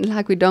don't,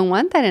 like, we don't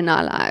want that in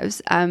our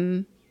lives.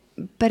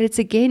 But it's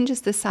again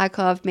just the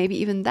cycle of maybe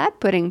even that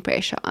putting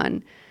pressure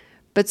on.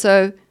 But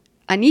so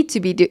I need to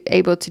be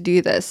able to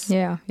do this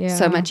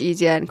so much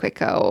easier and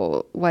quicker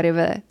or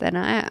whatever than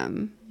I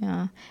am.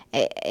 Yeah.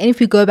 And if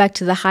we go back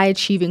to the high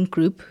achieving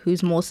group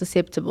who's more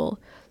susceptible,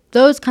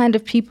 those kind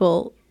of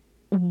people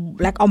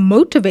like are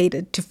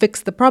motivated to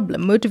fix the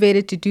problem,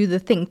 motivated to do the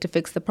thing to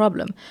fix the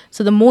problem.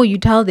 So the more you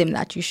tell them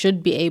that you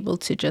should be able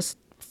to just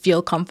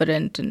feel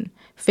confident and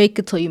fake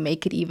it till you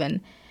make it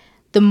even,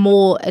 the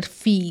more it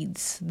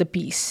feeds the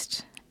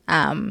beast.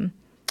 So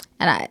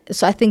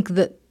I think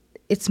that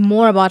it's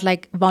more about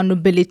like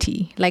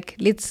vulnerability. Like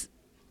let's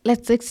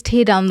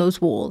tear down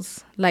those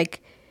walls.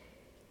 Like,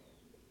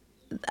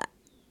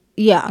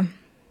 yeah,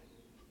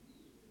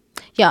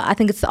 I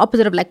think it's the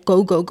opposite of like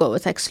go.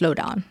 It's like slow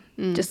down,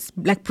 just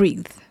like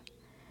breathe.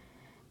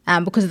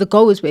 Because the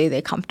go is where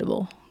they're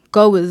comfortable.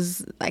 Go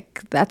is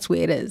like, that's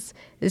where it is.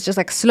 It's just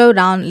like slow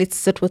down. Let's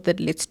sit with it.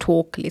 Let's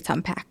talk. Let's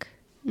unpack.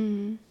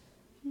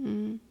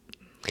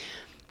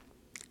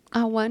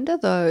 I wonder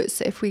though,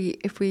 so if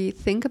we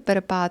think a bit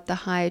about the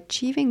high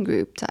achieving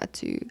group,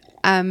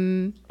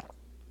 Thato,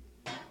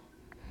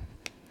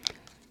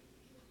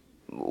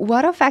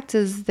 what are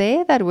factors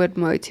there that would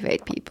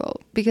motivate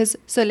people? Because,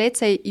 so let's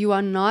say you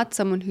are not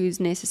someone who's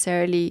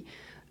necessarily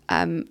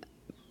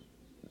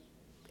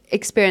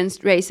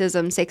experienced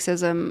racism,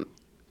 sexism,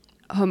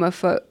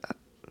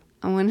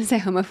 I want to say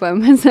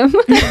homophobism.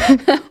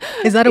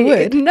 Is that a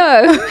word?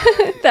 No.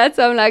 That's,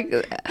 I'm like,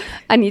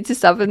 I need to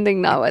stop and think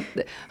now what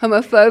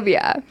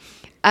homophobia.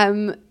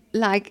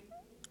 Like,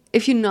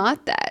 if you're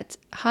not that,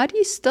 how do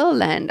you still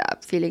land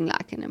up feeling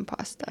like an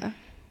imposter?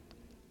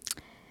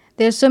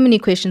 There's so many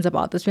questions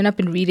about this when I've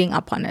been reading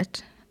up on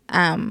it.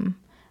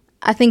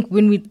 I think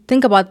when we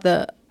think about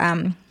the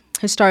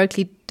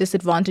historically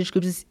disadvantaged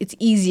groups, it's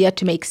easier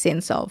to make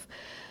sense of.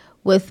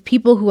 With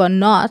people who are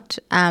not,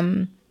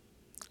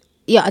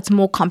 it's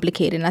more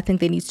complicated, and I think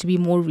there needs to be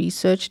more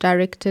research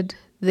directed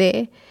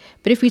there.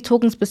 But if we're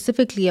talking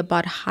specifically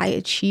about high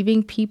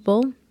achieving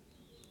people,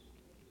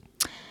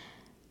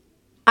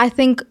 I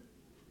think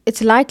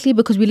it's likely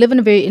because we live in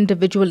a very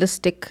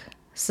individualistic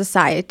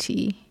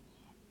society,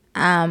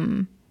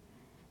 and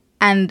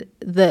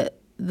the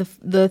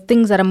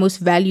things that are most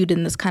valued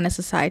in this kind of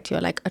society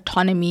are like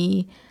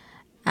autonomy,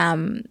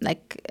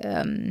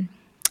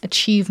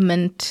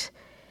 achievement.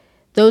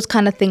 Those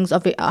kind of things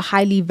are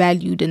highly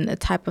valued in the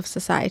type of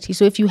society.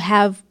 So if you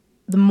have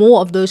the more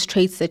of those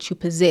traits that you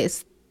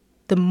possess,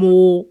 the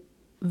more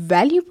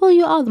valuable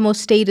you are, the more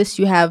status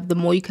you have, the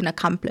more you can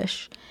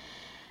accomplish.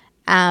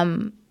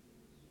 Yes.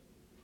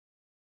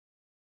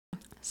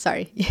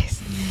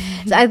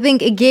 So I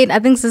think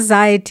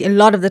society, a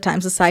lot of the time,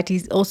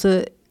 society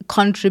also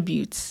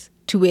contributes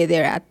to where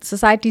they're at.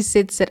 Society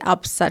sets it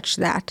up such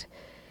that,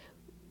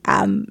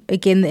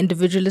 again, the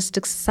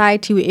individualistic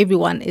society where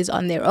everyone is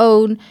on their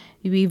own,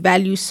 we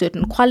value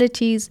certain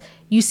qualities.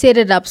 You set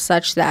it up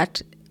such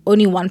that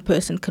only one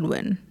person can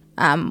win.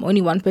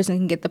 Only one person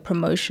can get the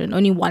promotion.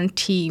 Only one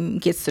team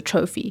gets the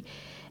trophy.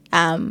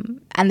 And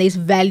there's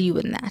value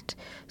in that.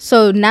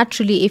 So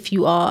naturally, if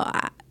you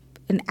are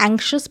an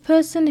anxious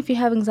person, if you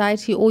have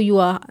anxiety, or you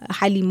are a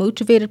highly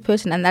motivated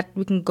person, and that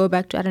we can go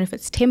back to, I don't know if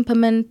it's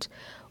temperament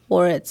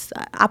or it's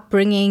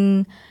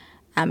upbringing,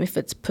 if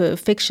it's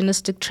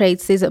perfectionistic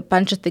traits, there's a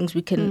bunch of things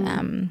we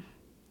can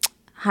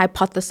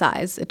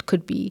hypothesize it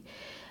could be.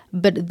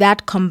 But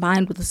that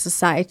combined with a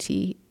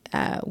society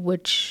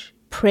which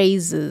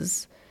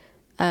praises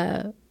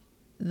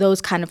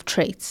those kind of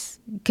traits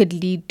could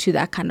lead to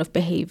that kind of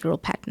behavioral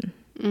pattern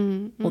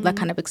or that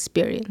kind of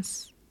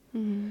experience.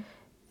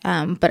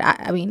 But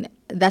I mean,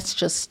 that's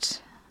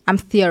just, I'm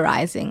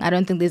theorizing. I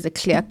don't think there's a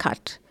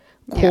clear-cut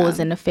cause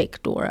and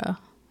effect or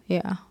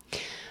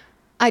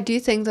I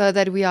do think, though,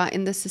 that we are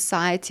in the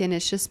society, and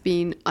it's just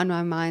been on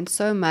my mind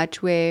so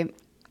much, where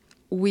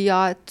we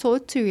are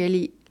taught to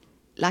really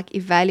like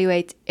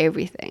evaluate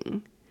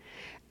everything.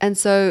 And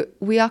so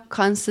we are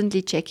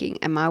constantly checking,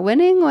 am I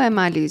winning or am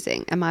I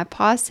losing? Am I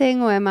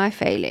passing or am I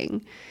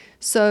failing?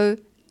 So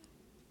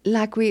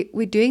like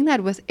we're doing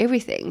that with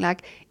everything.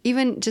 Like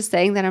even just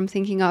saying that, I'm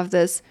thinking of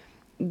this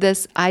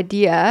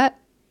idea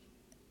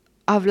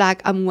of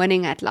like, I'm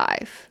winning at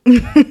life.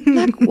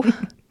 Like,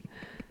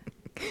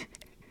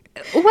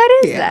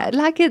 what is that?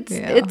 Like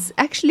it's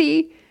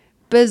actually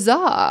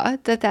bizarre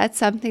that that's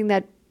something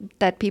that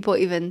people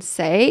even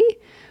say,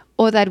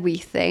 or that we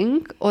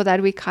think, or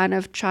that we kind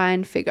of try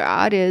and figure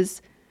out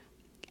is,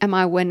 am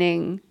I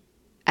winning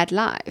at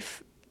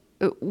life?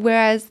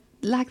 Whereas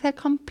like that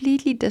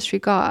completely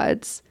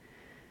disregards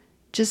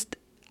just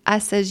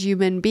us as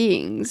human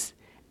beings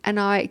and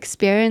our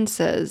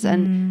experiences.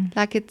 And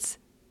like it's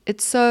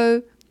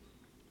so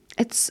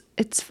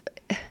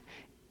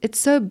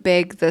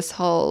big, this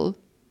whole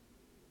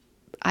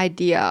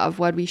idea of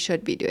what we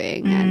should be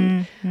doing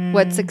and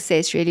what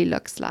success really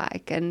looks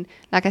like. And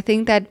like, I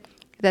think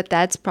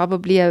that's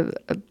probably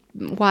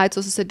why it's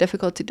also so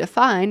difficult to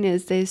define,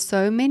 is there's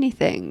so many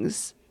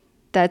things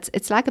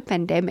it's like a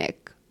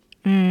pandemic,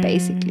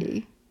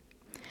 basically.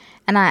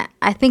 And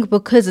I think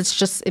because it's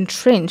just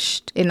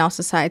entrenched in our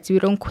society, we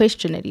don't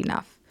question it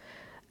enough.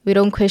 We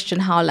don't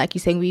question how, like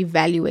you're saying, we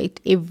evaluate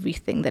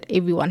everything that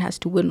everyone has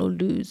to win or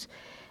lose.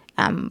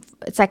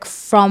 It's like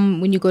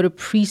from when you go to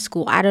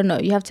preschool, I don't know,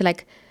 you have to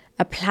like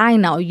apply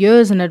now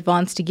years in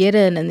advance to get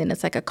in, and then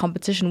it's like a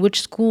competition.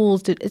 Which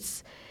schools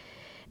it's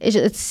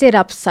set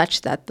up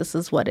such that this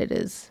is what it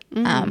is,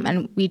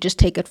 and we just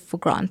take it for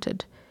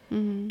granted.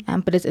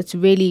 But it's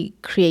really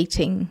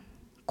creating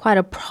quite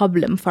a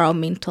problem for our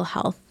mental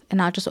health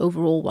and our just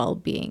overall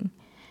well-being.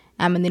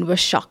 And then we're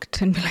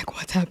shocked and we're like,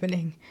 what's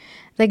happening?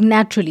 Like,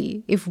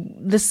 naturally, if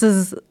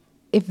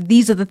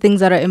these are the things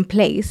that are in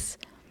place,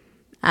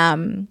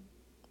 the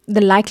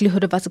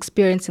likelihood of us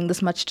experiencing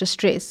this much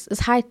distress is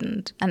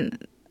heightened.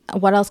 And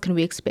what else can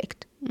we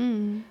expect?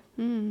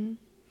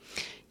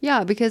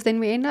 Yeah, because then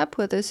we end up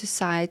with a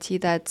society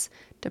that's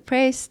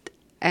depressed,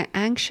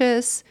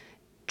 anxious,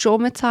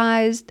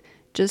 traumatized,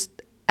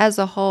 just as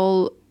a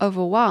whole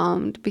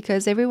overwhelmed,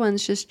 because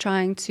everyone's just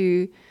trying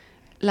to,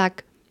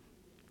 like,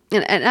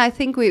 and I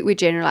think we're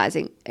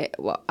generalizing.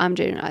 Well, I'm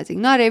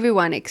generalizing. Not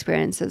everyone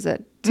experiences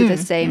it to the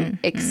same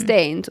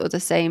extent or the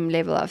same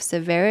level of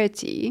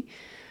severity.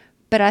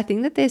 But I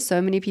think that there's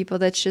so many people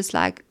that's just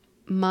like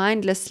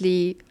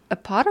mindlessly a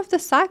part of the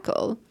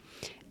cycle.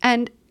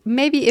 And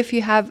maybe if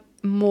you have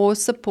more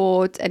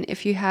support and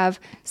if you have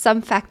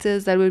some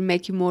factors that would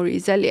make you more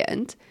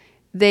resilient,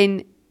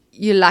 then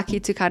you're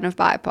lucky to kind of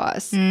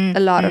bypass a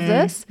lot of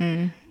this.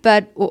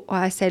 But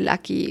I say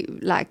lucky,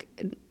 like,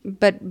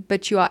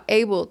 but you are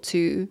able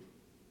to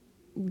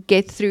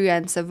get through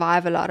and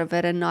survive a lot of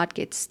it and not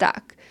get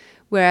stuck.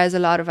 Whereas a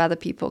lot of other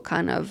people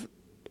kind of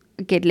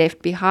get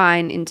left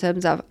behind in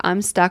terms of,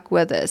 I'm stuck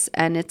with this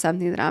and it's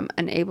something that I'm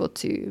unable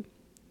to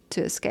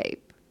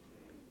escape.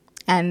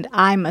 And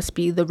I must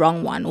be the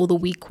wrong one or the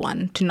weak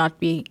one to not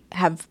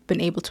have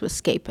been able to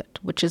escape it,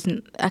 which is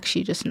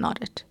actually just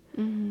not it.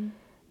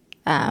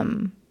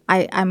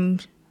 I'm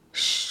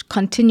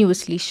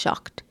continuously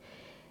shocked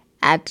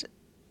at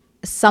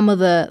some of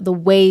the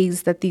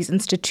ways that these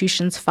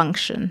institutions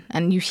function,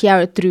 and you hear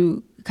it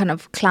through kind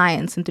of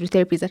clients and through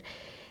therapies, that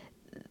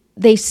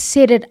they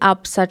set it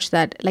up such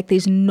that, like,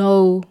 there's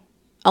no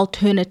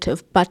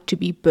alternative but to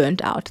be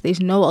burnt out. There's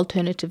no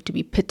alternative to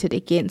be pitted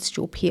against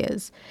your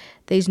peers.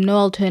 There's no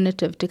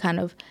alternative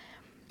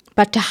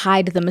but to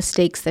hide the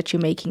mistakes that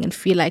you're making and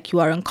feel like you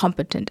are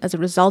incompetent as a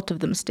result of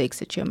the mistakes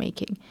that you're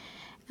making.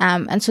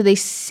 And so they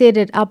set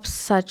it up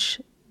such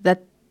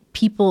that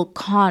people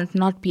can't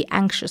not be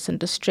anxious and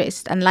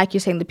distressed. And like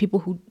you're saying, the people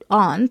who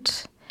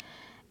aren't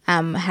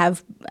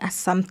have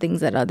some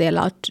things that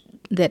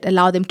that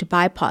allow them to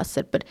bypass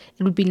it. But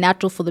it would be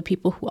natural for the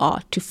people who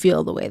are to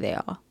feel the way they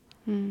are.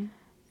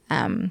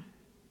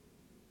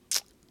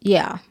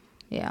 Yeah.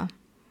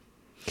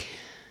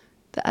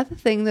 The other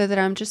thing, though, that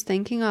I'm just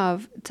thinking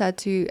of,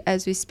 Thato,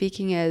 as we're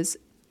speaking is,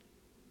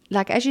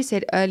 like, as you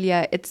said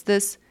earlier, it's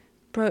this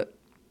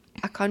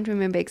I can't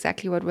remember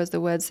exactly what was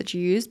the words that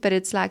you used, but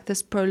it's like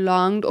this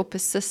prolonged or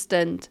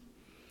persistent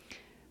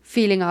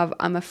feeling of,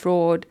 I'm a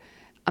fraud,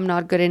 I'm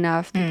not good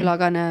enough, people are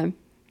going to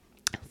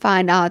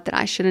find out that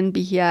I shouldn't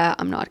be here,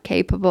 I'm not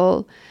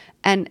capable.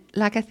 And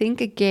like, I think,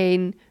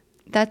 again,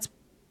 that's,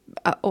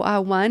 or I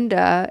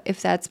wonder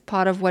if that's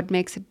part of what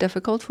makes it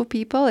difficult for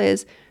people,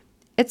 is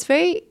it's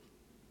very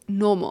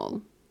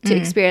normal to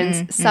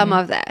experience some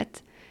of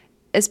that,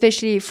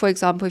 especially, for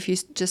example, if you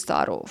just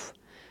start off.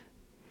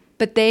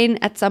 But then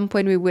at some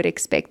point we would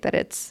expect that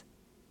it's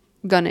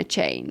going to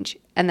change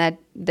and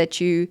that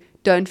you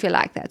don't feel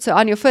like that. So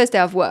on your first day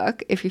of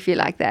work, if you feel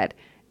like that,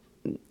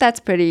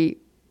 that's pretty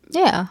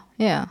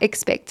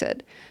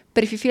expected.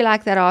 But if you feel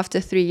like that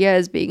after 3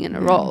 years being in a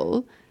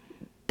role,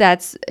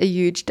 that's a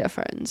huge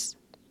difference.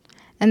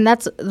 And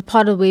that's the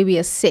part of where we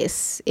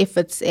assess if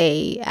it's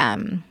a, I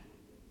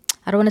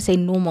don't want to say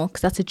normal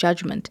because that's a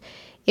judgment,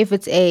 if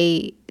it's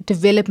a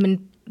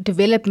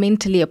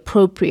developmentally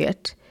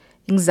appropriate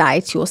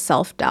anxiety or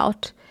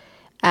self-doubt,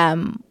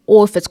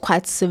 or if it's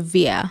quite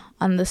severe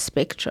on the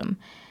spectrum.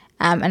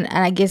 And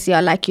I guess,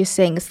 like you're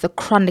saying, it's the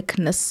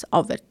chronicness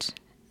of it.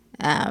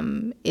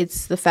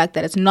 It's the fact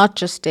that it's not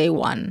just day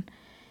one.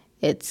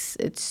 It's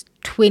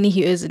 20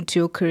 years into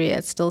your career.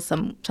 It's still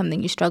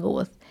something you struggle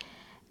with.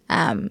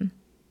 So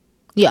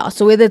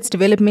whether it's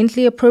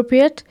developmentally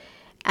appropriate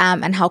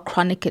and how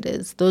chronic it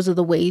is, those are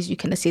the ways you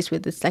can assess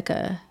whether it's like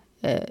an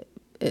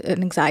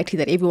anxiety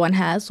that everyone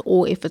has,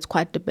 or if it's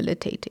quite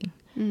debilitating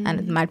and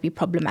it might be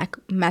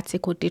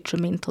problematic or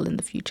detrimental in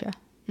the future.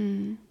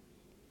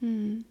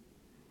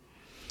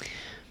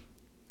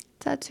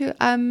 Thato,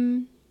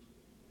 I'm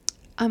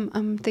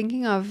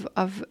thinking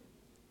of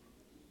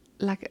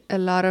like a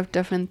lot of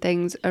different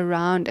things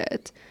around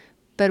it,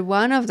 but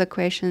one of the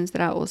questions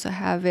that I also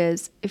have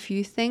is, if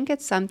you think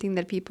it's something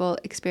that people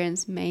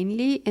experience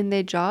mainly in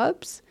their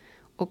jobs,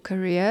 or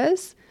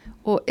careers?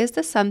 Or is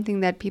this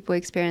something that people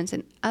experience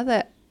in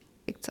other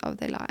aspects of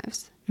their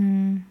lives?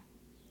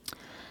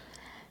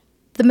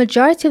 The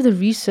majority of the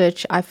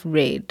research I've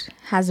read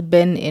has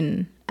been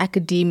in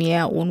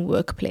academia or in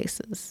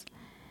workplaces.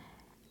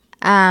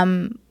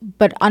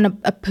 But on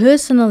a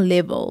personal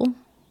level,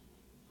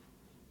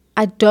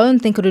 I don't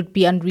think it would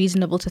be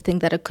unreasonable to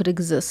think that it could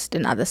exist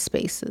in other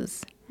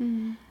spaces.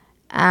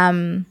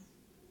 I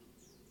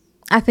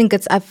think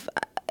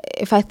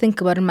if I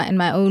think about it in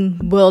my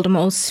own world, my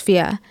own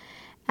sphere,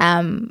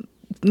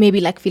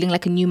 maybe like feeling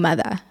like a new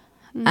mother,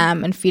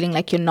 and feeling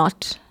like you're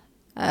not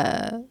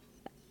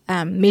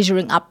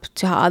measuring up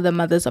to how other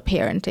mothers are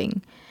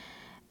parenting.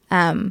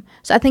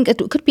 So I think it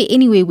could be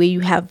anywhere where you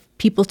have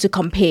people to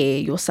compare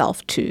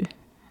yourself to.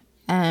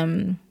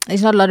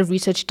 There's not a lot of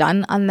research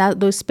done on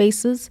those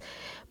spaces,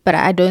 but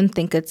I don't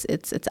think it's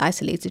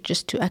isolated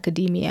just to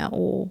academia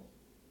or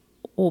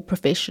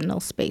professional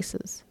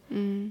spaces.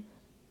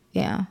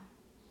 Yeah.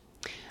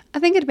 I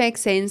think it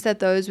makes sense that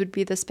those would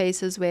be the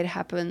spaces where it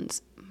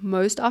happens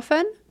most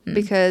often,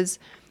 because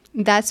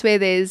that's where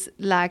there's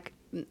like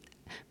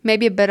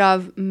maybe a bit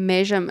of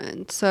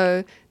measurement.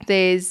 So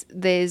there's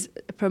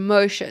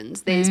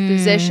promotions, there's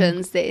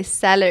positions, there's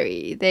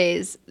salary,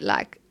 there's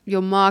like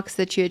your marks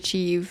that you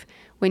achieve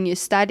when you're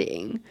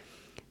studying.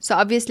 So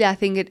obviously I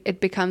think it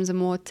becomes a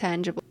more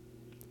tangible.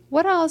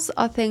 What else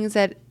are things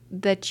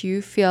that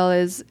you feel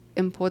is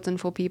important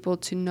for people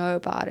to know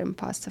about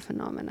imposter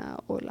phenomena,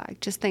 or like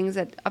just things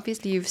that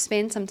obviously you've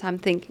spent some time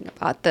thinking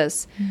about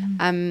this?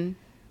 Is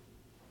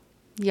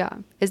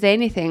there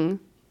anything,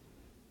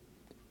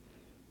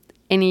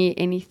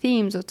 any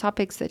themes or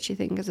topics that you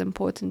think is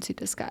important to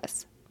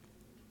discuss?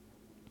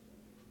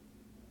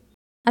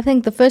 I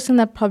think the first thing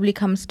that probably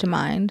comes to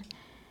mind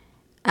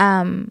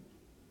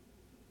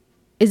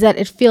is that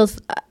it feels,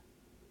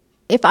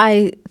 if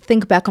I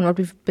think back on what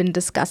we've been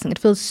discussing, it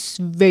feels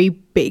very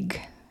big.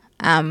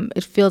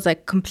 It feels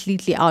like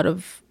completely out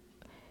of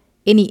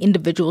any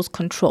individual's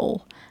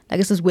control. Like,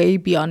 this is way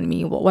beyond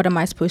me. What am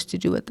I supposed to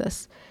do with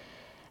this?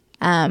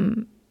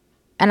 And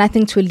I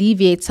think to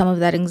alleviate some of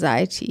that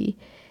anxiety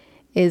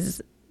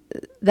is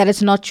that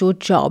it's not your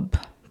job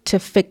to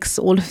fix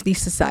all of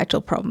these societal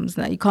problems.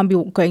 Now, you can't be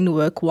going to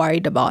work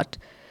worried about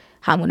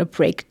how I'm going to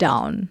break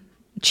down,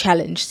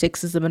 challenge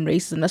sexism and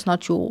racism. That's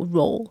not your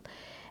role.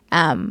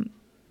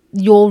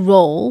 Your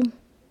role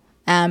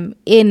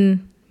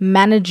in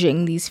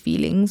managing these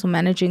feelings or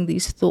managing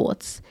these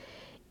thoughts,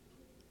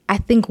 I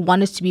think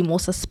one is to be more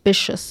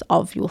suspicious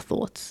of your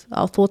thoughts.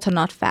 Our thoughts are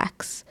not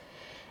facts.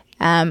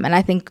 And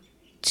I think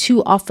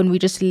too often we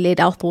just let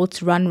our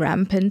thoughts run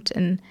rampant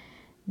and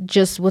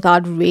just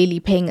without really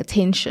paying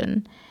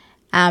attention.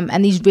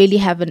 And these really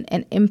have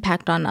an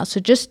impact on us. So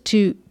just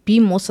to be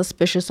more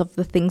suspicious of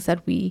the things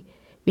that we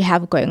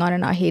have going on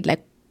in our head,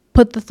 like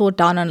put the thought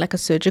down on like a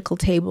surgical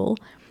table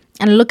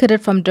and look at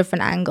it from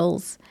different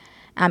angles.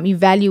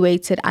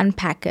 Evaluate it,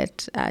 unpack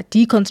it,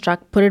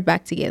 deconstruct, put it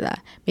back together.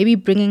 Maybe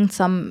bringing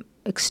some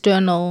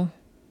external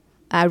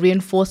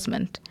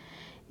reinforcement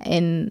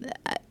in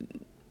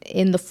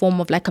the form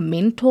of like a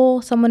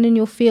mentor, someone in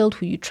your field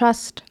who you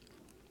trust,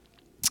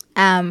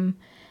 and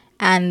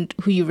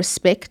who you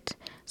respect.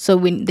 So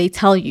when they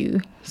tell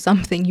you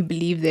something, you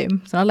believe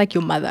them. It's not like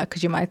your mother,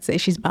 because you might say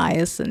she's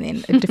biased and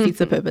then it defeats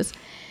the purpose.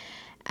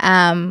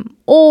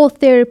 Or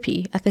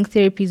therapy. I think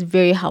therapy is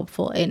very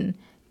helpful in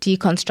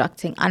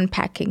deconstructing,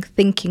 unpacking,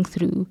 thinking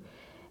through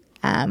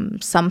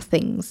some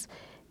things.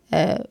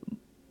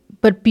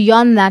 But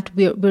beyond that,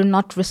 we're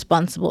not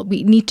responsible.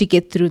 We need to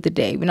get through the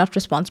day. We're not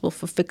responsible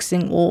for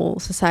fixing all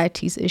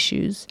society's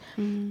issues.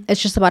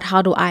 It's just about,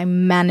 how do I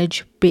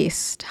manage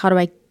best? How do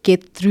I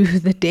get through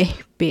the day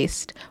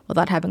best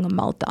without having a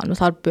meltdown,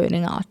 without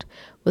burning out,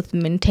 with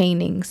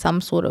maintaining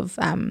some sort of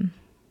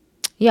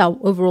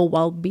overall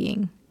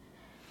well-being?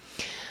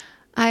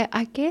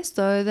 I guess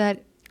though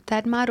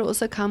that might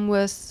also come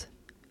with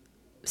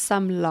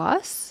some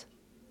loss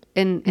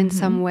in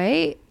some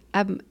way.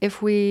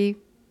 If we're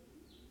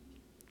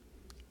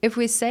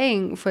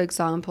saying, for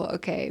example,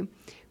 okay,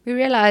 we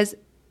realize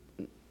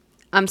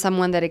I'm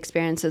someone that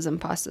experiences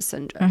imposter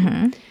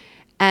syndrome,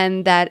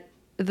 and that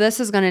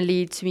this is going to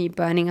lead to me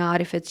burning out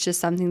if it's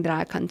just something that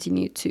I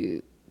continue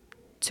to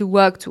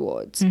work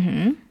towards.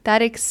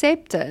 That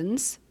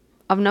acceptance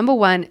of, number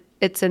one,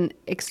 it's an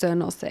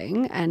external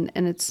thing, and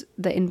it's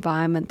the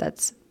environment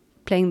that's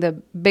playing the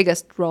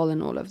biggest role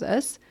in all of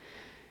this.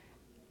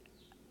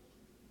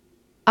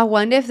 I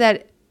wonder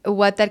if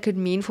what that could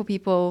mean for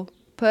people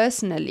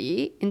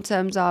personally, in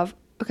terms of,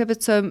 okay,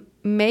 but so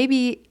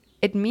maybe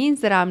it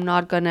means that I'm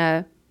not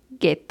gonna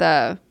get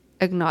the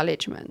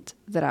acknowledgement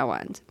that I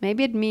want.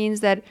 Maybe it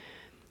means that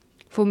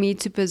for me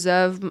to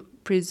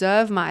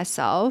preserve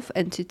myself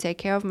and to take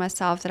care of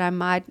myself, that I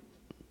might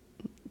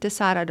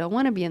decide I don't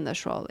want to be in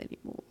this role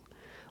anymore,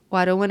 or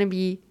I don't want to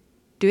be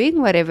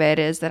doing whatever it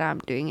is that I'm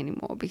doing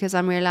anymore, because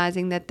I'm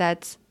realizing that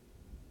that's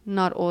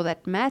not all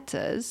that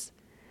matters.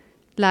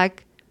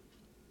 Like,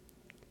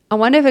 I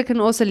wonder if it can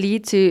also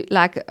lead to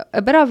like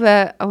a bit of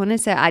a, I want to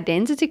say,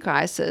 identity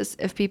crisis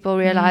if people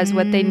realize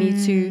what they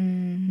need to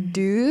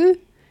do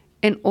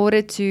in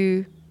order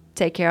to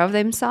take care of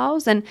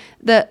themselves. And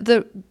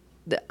the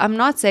I'm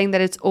not saying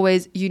that it's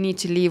always you need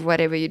to leave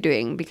whatever you're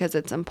doing because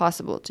it's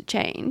impossible to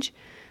change,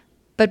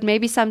 but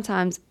maybe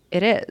sometimes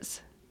it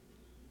is.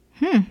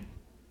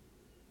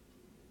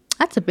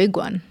 That's a big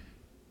one.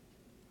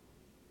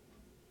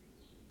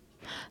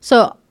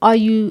 So are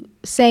you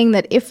saying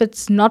that if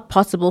it's not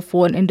possible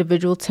for an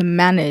individual to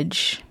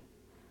manage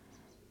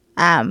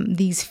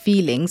these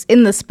feelings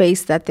in the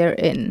space that they're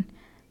in,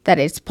 that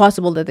it's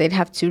possible that they'd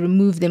have to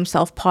remove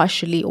themselves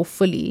partially or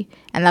fully,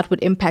 and that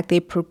would impact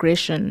their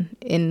progression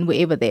in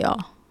wherever they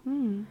are?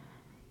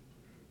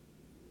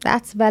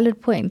 That's a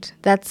valid point.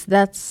 That's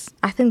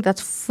I think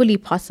that's fully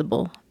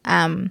possible.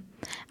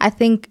 I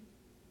think,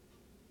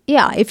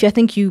 yeah, if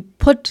you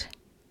put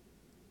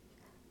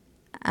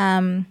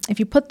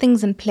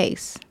things in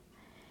place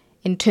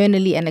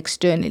internally and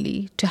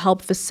externally to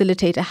help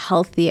facilitate a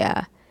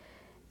healthier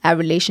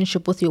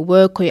relationship with your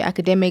work or your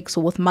academics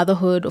or with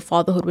motherhood or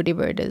fatherhood,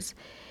 whatever it is,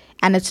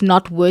 and it's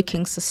not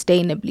working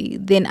sustainably,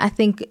 then I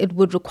think it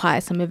would require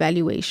some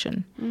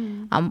evaluation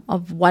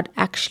of what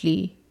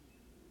actually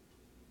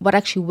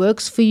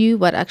works for you,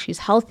 what actually is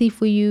healthy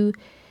for you,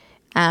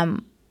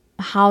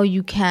 how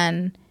you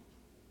can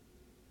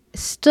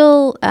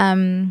still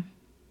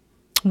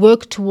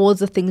work towards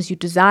the things you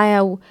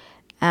desire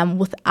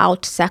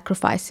without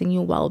sacrificing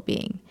your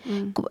well-being.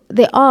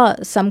 There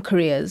are some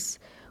careers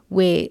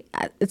where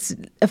it's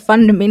a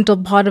fundamental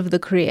part of the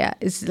career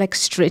is like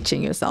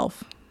stretching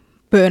yourself,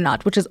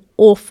 burnout, which is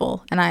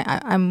awful,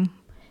 and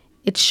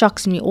it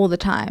shocks me all the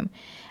time.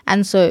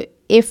 And so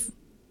if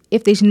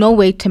there's no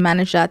way to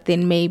manage that,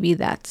 then maybe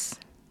that's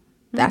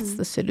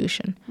the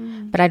solution.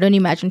 But I don't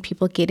imagine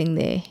people getting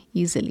there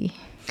easily.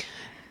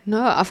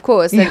 No, of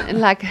course. Yeah. And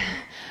like,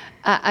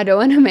 I don't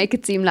want to make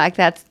it seem like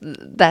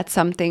that's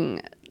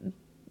something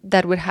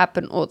that would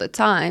happen all the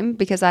time,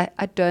 because I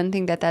don't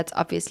think that that's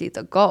obviously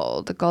the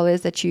goal. The goal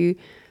is that you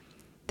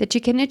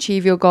can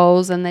achieve your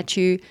goals, and that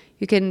you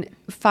can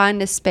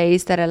find a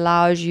space that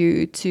allows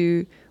you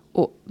to,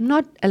 or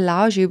not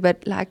allows you,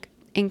 but like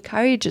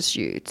encourages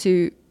you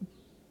to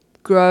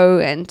grow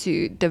and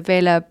to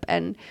develop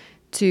and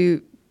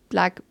to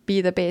like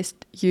be the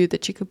best you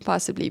that you could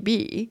possibly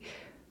be.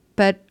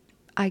 But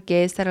I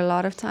guess that a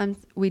lot of times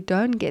we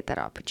don't get that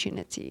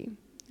opportunity,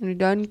 and we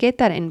don't get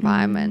that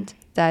environment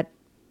that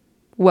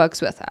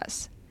works with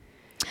us.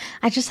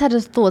 I just had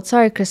a thought.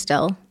 Sorry,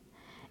 Christelle.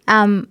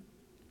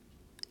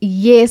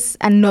 Yes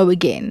and no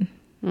again.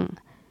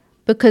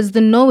 Because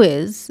the no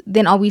is,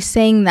 then are we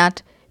saying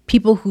that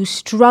people who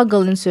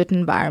struggle in certain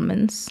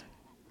environments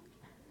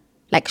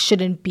like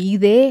shouldn't be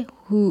there?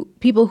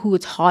 People who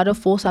it's harder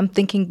for? So I'm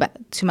thinking back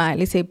to my,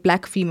 let's say,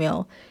 black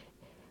female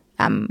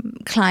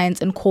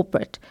clients in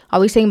corporate. Are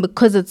we saying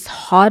because it's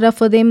harder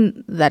for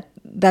them that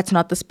that's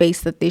not the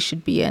space that they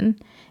should be in?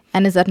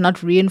 And is that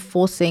not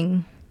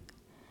reinforcing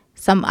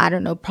some, I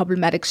don't know,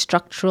 problematic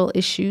structural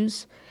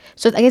issues?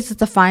 So I guess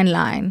it's a fine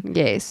line.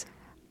 Yes.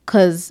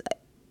 Because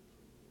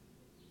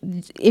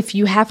if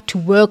you have to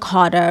work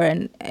harder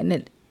and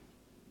it...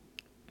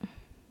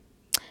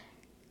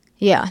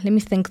 Yeah, let me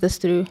think this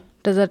through.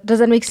 Does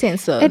that make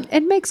sense? So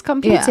it makes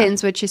complete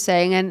sense what you're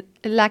saying. And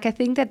like, I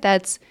think that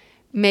that's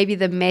maybe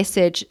the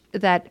message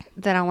that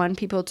I want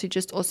people to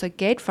just also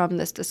get from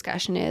this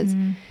discussion is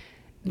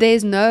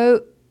there's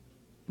no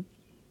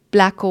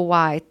black or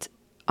white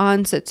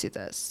answer to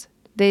this.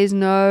 There's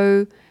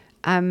no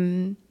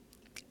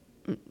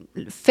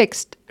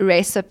fixed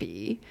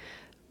recipe.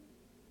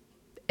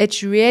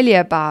 It's really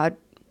about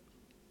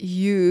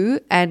you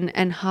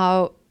and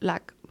how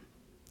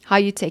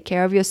you take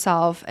care of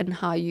yourself and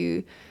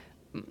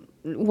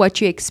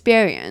what you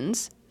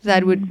experience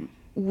that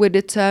would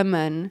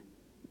determine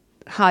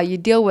how you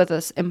deal with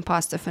this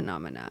imposter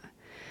phenomena.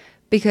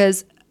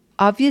 Because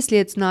obviously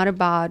it's not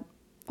about,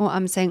 or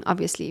I'm saying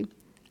obviously,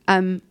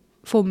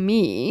 for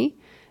me,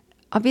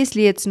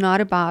 obviously it's not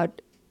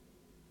about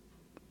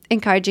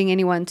encouraging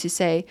anyone to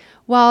say,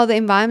 well, the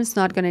environment's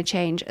not going to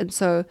change, and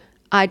so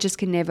I just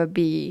can never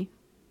be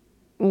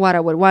what I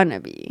would want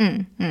to be.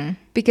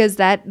 Because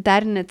that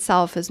in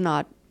itself is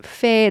not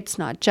fair, it's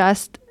not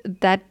just.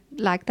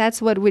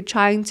 That's what we're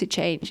trying to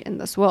change in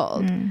this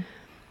world.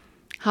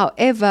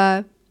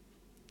 However,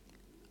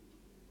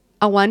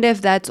 I wonder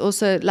if that's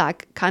also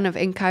like kind of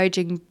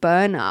encouraging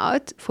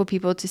burnout for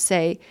people to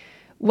say,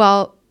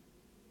 well,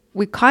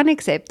 we can't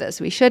accept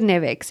this, we should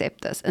never accept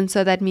this, and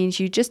so that means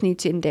you just need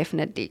to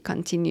indefinitely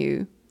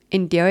continue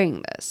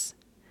enduring this.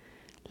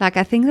 Like,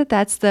 I think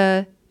that's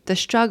the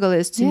struggle,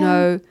 is to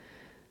know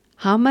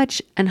how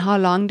much and how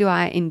long do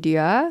I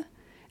endure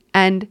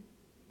and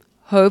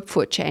hope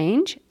for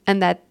change,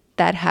 and that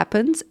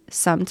happens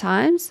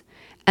sometimes,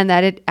 and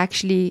that it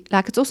actually,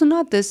 like, it's also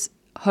not this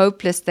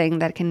hopeless thing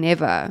that can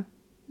never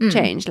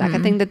change. Like, I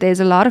think that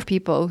there's a lot of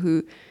people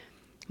who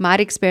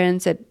might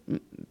experience it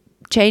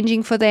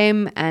changing for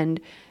them, and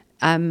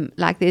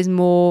like there's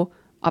more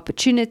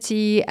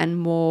opportunity and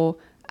more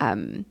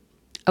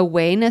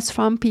awareness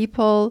from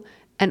people.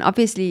 And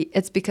obviously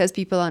it's because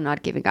people are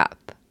not giving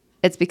up.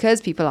 It's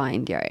because people are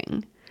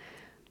enduring.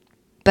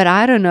 But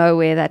I don't know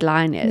where that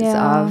line is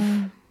of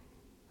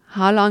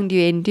how long do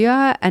you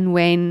endure, and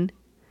when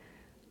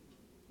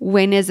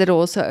is it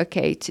also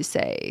okay to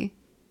say,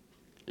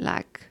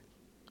 like,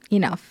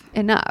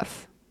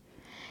 enough.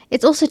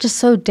 It's also just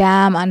so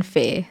damn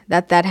unfair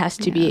that has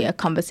to be a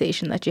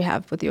conversation that you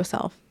have with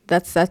yourself.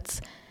 That's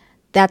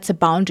a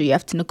boundary you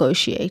have to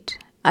negotiate.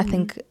 I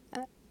think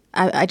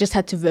I just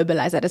had to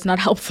verbalize that. It's not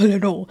helpful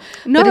at all.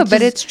 No,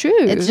 but it's true.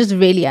 It's just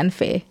really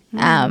unfair.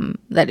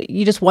 That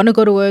you just want to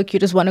go to work, you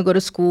just want to go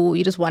to school,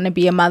 you just want to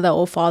be a mother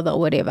or father or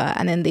whatever,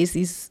 and then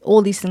there's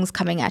all these things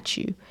coming at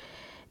you,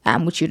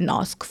 which you didn't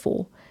ask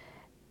for.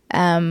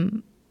 There's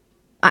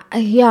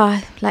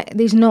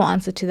no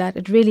answer to that.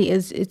 It really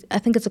is. I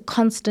think it's a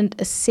constant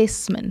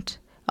assessment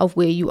of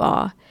where you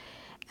are,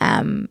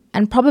 and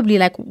probably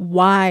like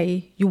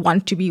why you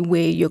want to be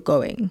where you're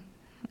going.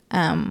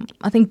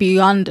 I think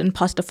beyond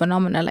imposter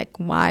phenomena, like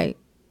why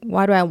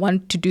do I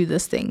want to do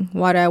this thing?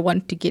 Why do I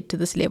want to get to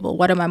this level?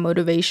 What are my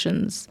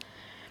motivations?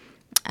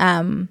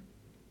 Are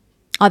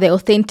they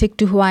authentic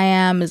to who I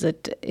am? Is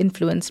it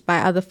influenced by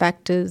other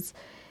factors?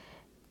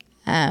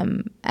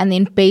 And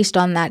then based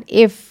on that,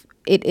 if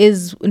it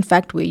is in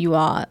fact where you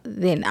are,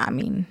 then I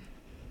mean,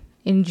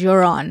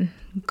 endure on,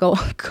 go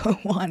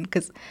on,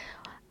 because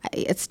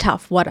it's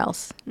tough. What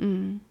else?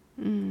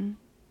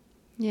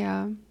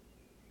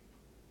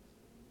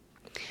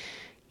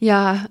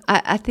 Yeah,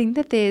 I think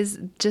that there's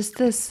just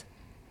this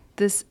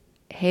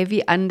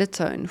heavy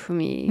undertone for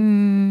me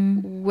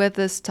with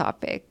this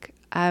topic.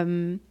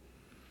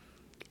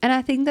 And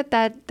I think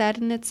that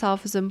in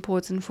itself is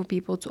important for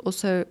people to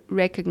also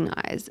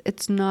recognize.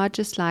 It's not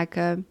just like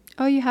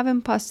you have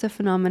imposter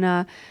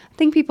phenomena. I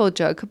think people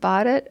joke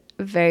about it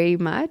very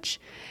much.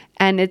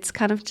 And it's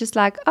kind of just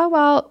like, oh,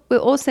 well, we're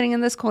all sitting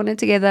in this corner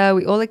together.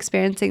 We're all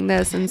experiencing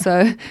this. And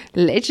so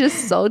let's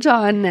just soldier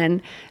on.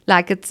 And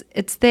like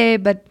it's there.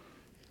 But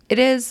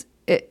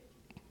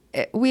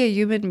we are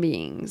human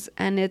beings.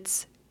 And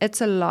it's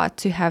a lot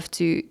to have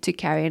to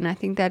carry. And I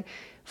think that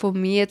for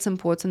me, it's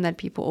important that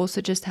people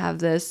also just have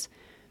this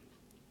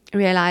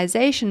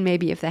realization,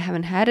 maybe if they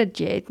haven't had it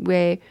yet,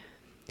 where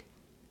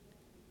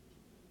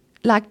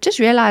like just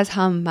realize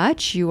how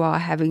much you are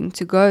having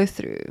to go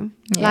through.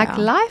 Like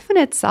life in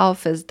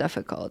itself is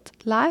difficult.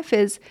 Life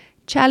is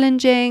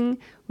challenging.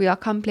 We are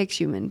complex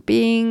human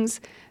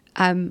beings.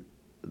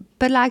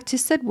 But like to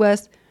sit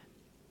with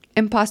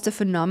imposter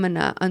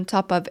phenomena on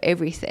top of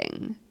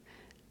everything,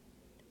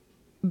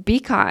 be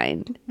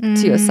kind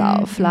to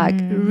yourself, like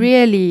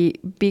really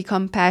be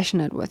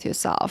compassionate with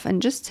yourself,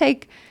 and just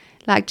check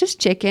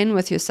in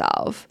with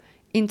yourself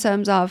in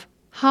terms of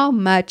how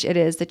much it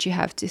is that you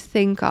have to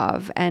think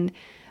of and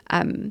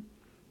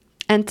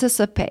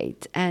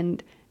anticipate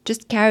and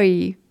just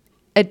carry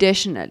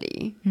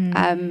additionally.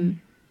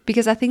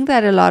 Because I think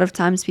that a lot of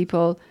times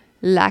people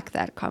lack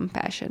that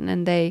compassion,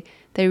 and they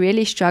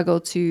really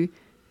struggle to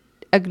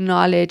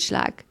acknowledge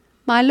like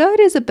my load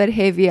is a bit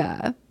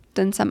heavier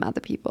than some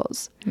other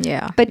people's.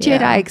 But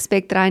yet I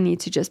expect that I need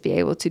to just be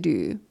able to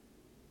do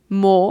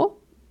more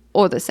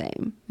or the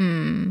same.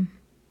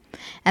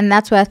 And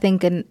that's where I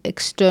think an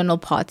external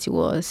party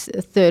or a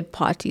third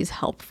party is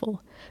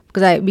helpful,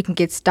 because we can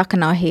get stuck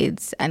in our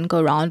heads and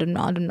go round and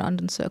round and round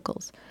in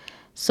circles.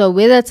 So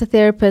whether it's a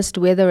therapist,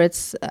 whether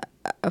it's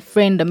a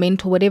friend, a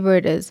mentor, whatever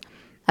it is,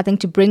 I think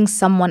to bring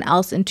someone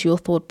else into your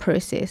thought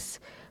process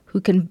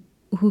who can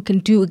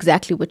do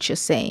exactly what you're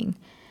saying,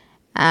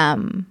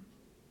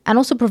 and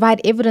also provide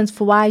evidence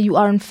for why you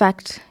are in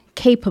fact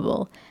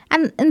capable,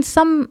 and in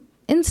some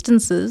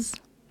instances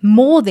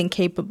more than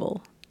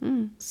capable.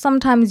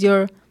 Sometimes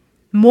you're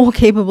more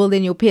capable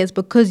than your peers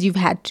because you've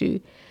had to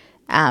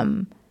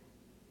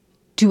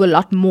do a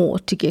lot more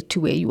to get to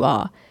where you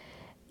are.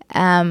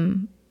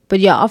 But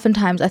yeah,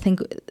 oftentimes I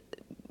think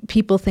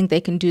people think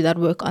they can do that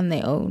work on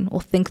their own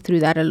or think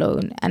through that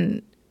alone.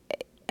 And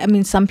I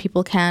mean, some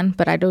people can,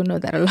 but I don't know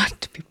that a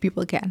lot of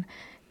people can.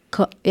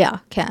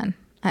 Can.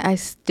 I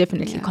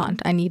definitely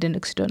can't. I need an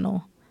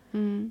external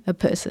a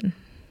person.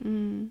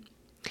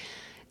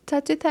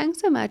 Thato, thanks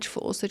so much for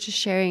also just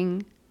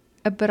sharing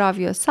a bit of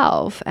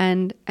yourself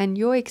and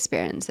your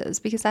experiences,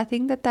 because I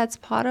think that that's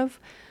part of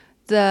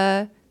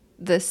the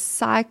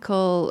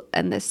cycle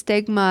and the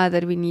stigma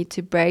that we need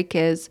to break.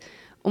 Is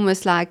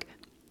almost like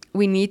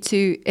we need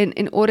to,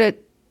 in order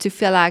to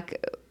feel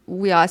like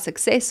we are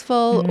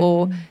successful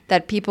or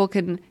that people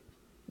can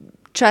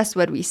trust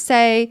what we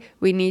say,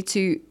 we need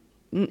to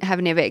have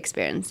never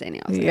experienced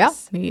any of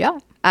this.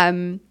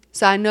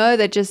 So I know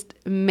that just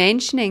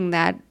mentioning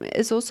that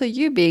is also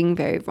you being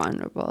very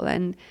vulnerable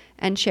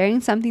and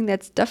sharing something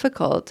that's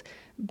difficult.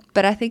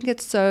 But I think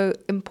it's so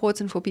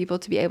important for people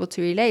to be able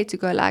to relate, to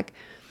go like,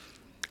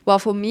 well,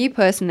 for me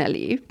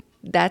personally,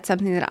 that's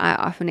something that I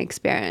often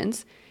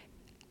experience.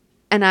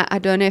 And I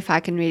don't know if I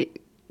can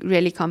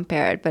really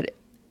compare it, but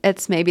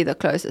it's maybe the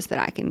closest that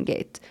I can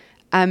get,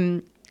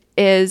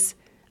 is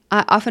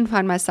I often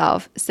find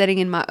myself sitting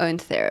in my own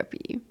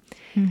therapy.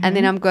 And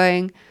then I'm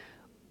going,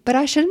 but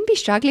I shouldn't be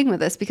struggling with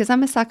this because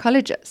I'm a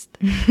psychologist.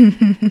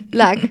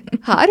 Like,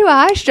 how do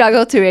I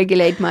struggle to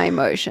regulate my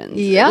emotions?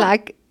 Yeah.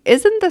 Like,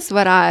 isn't this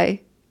what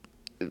I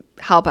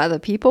help other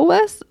people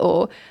with?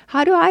 Or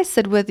how do I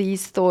sit with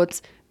these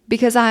thoughts?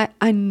 Because I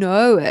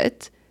know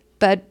it,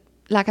 but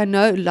like I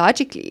know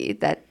logically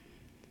that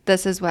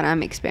this is what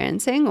I'm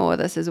experiencing or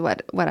this is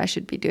what I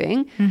should be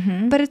doing.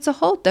 Mm-hmm. But it's a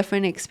whole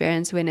different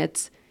experience when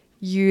it's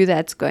you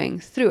that's going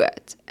through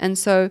it. And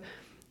so,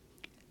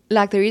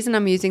 like, the reason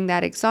I'm using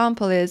that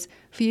example is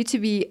for you to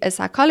be a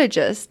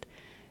psychologist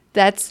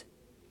that's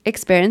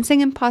experiencing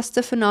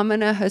imposter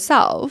phenomena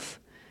herself,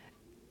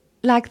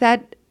 like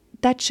that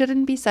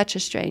shouldn't be such a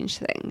strange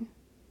thing.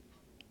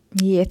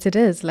 Yes, it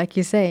is, like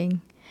you're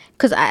saying.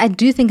 Because I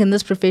do think in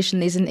this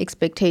profession there's an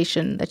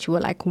expectation that you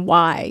are like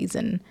wise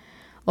and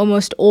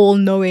almost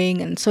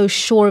all-knowing and so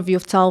sure of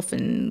yourself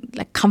and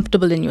like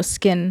comfortable in your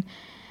skin.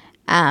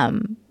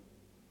 And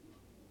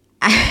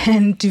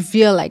to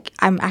feel like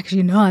I'm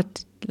actually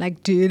not.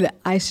 Like, dude,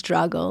 I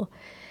struggle.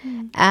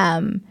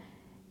 And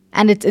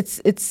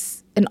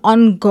it's an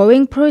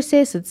ongoing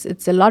process.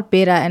 It's a lot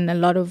better in a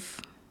lot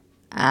of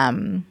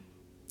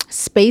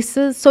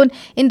spaces. So in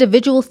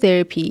individual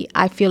therapy,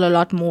 I feel a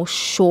lot more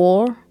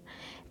sure.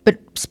 But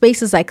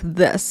spaces like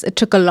this, it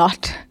took a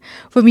lot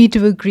for me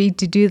to agree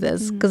to do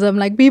this. Because I'm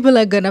like, people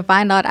are going to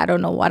find out I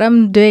don't know what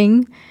I'm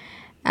doing.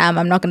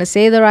 I'm not going to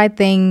say the right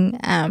thing.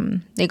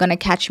 They're going to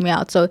catch me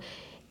out. So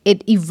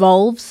it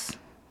evolves.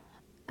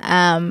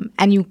 And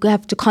you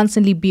have to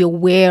constantly be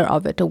aware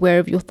of it, aware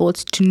of your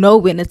thoughts to know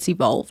when it's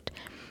evolved.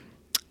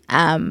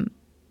 But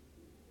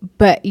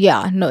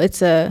yeah, no,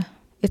 it's an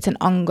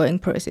ongoing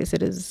process.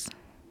 It is.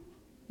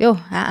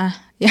 Yeah,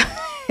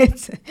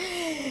 it's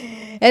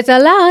a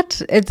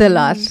lot. It's a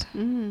lot.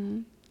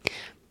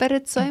 But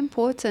it's so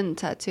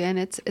important, Thato, and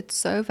it's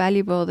so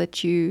valuable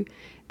that you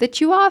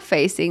are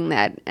facing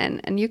that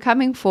and you're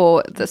coming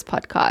for this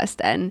podcast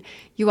and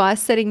you are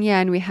sitting here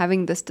and we're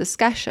having this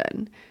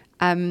discussion.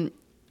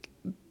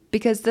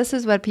 Because this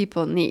is what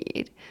people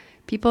need.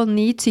 People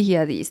need to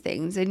hear these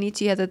things. They need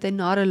to hear that they're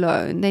not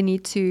alone. They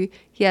need to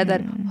hear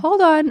that,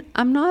 hold on,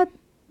 I'm not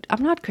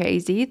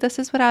crazy. This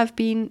is what I've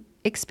been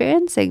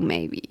experiencing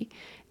maybe.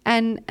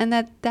 And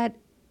that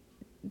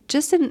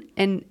just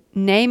in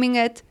naming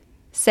it,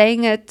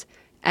 saying it,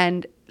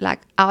 and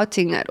like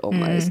outing it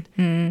almost,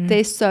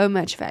 there's so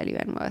much value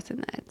and worth in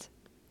that.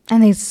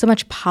 And there's so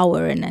much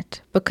power in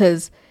it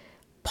because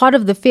part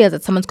of the fear is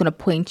that someone's going to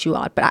point you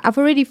out. But I've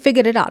already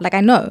figured it out. Like,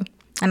 I know.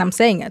 And I'm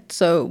saying it.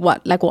 So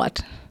what? Like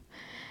what?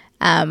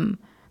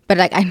 But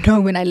like I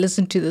know when I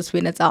listen to this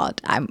when it's out,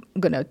 I'm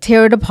going to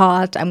tear it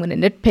apart. I'm going to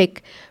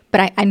nitpick.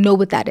 But I know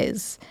what that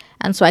is.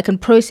 And so I can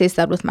process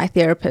that with my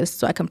therapist.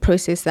 So I can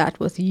process that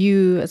with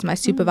you as my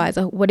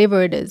supervisor,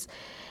 whatever it is.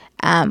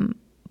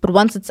 But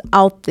once it's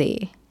out there,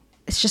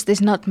 it's just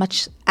there's not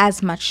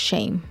as much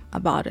shame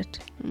about it.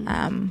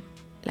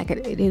 Like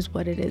it is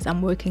what it is.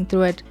 I'm working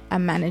through it.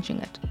 I'm managing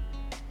it.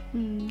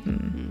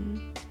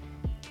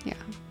 Yeah.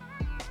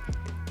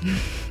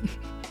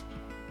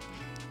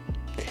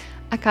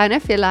 I kind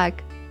of feel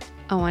like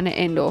I want to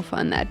end off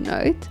on that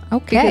note.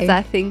 Okay. Because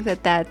I think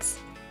that's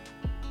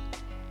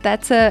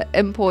a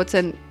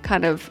important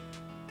kind of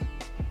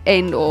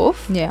end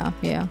off. Yeah.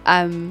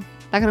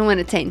 Like I don't want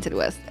to taint it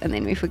with, and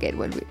then we forget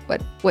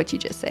what you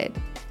just said.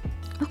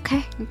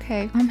 Okay.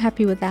 I'm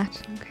happy with that.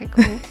 Okay,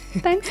 cool.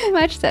 Thanks so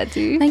much,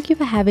 Thato. Thank you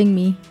for having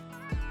me.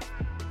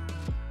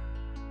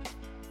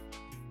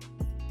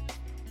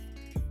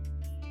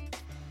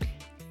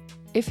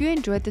 If you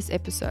enjoyed this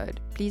episode,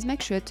 please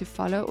make sure to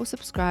follow or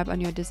subscribe on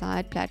your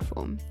desired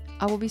platform.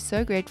 I will be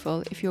so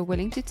grateful if you're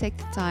willing to take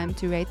the time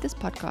to rate this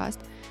podcast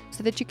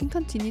so that you can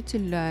continue to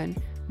learn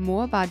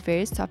more about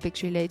various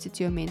topics related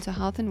to your mental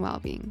health and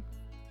well-being.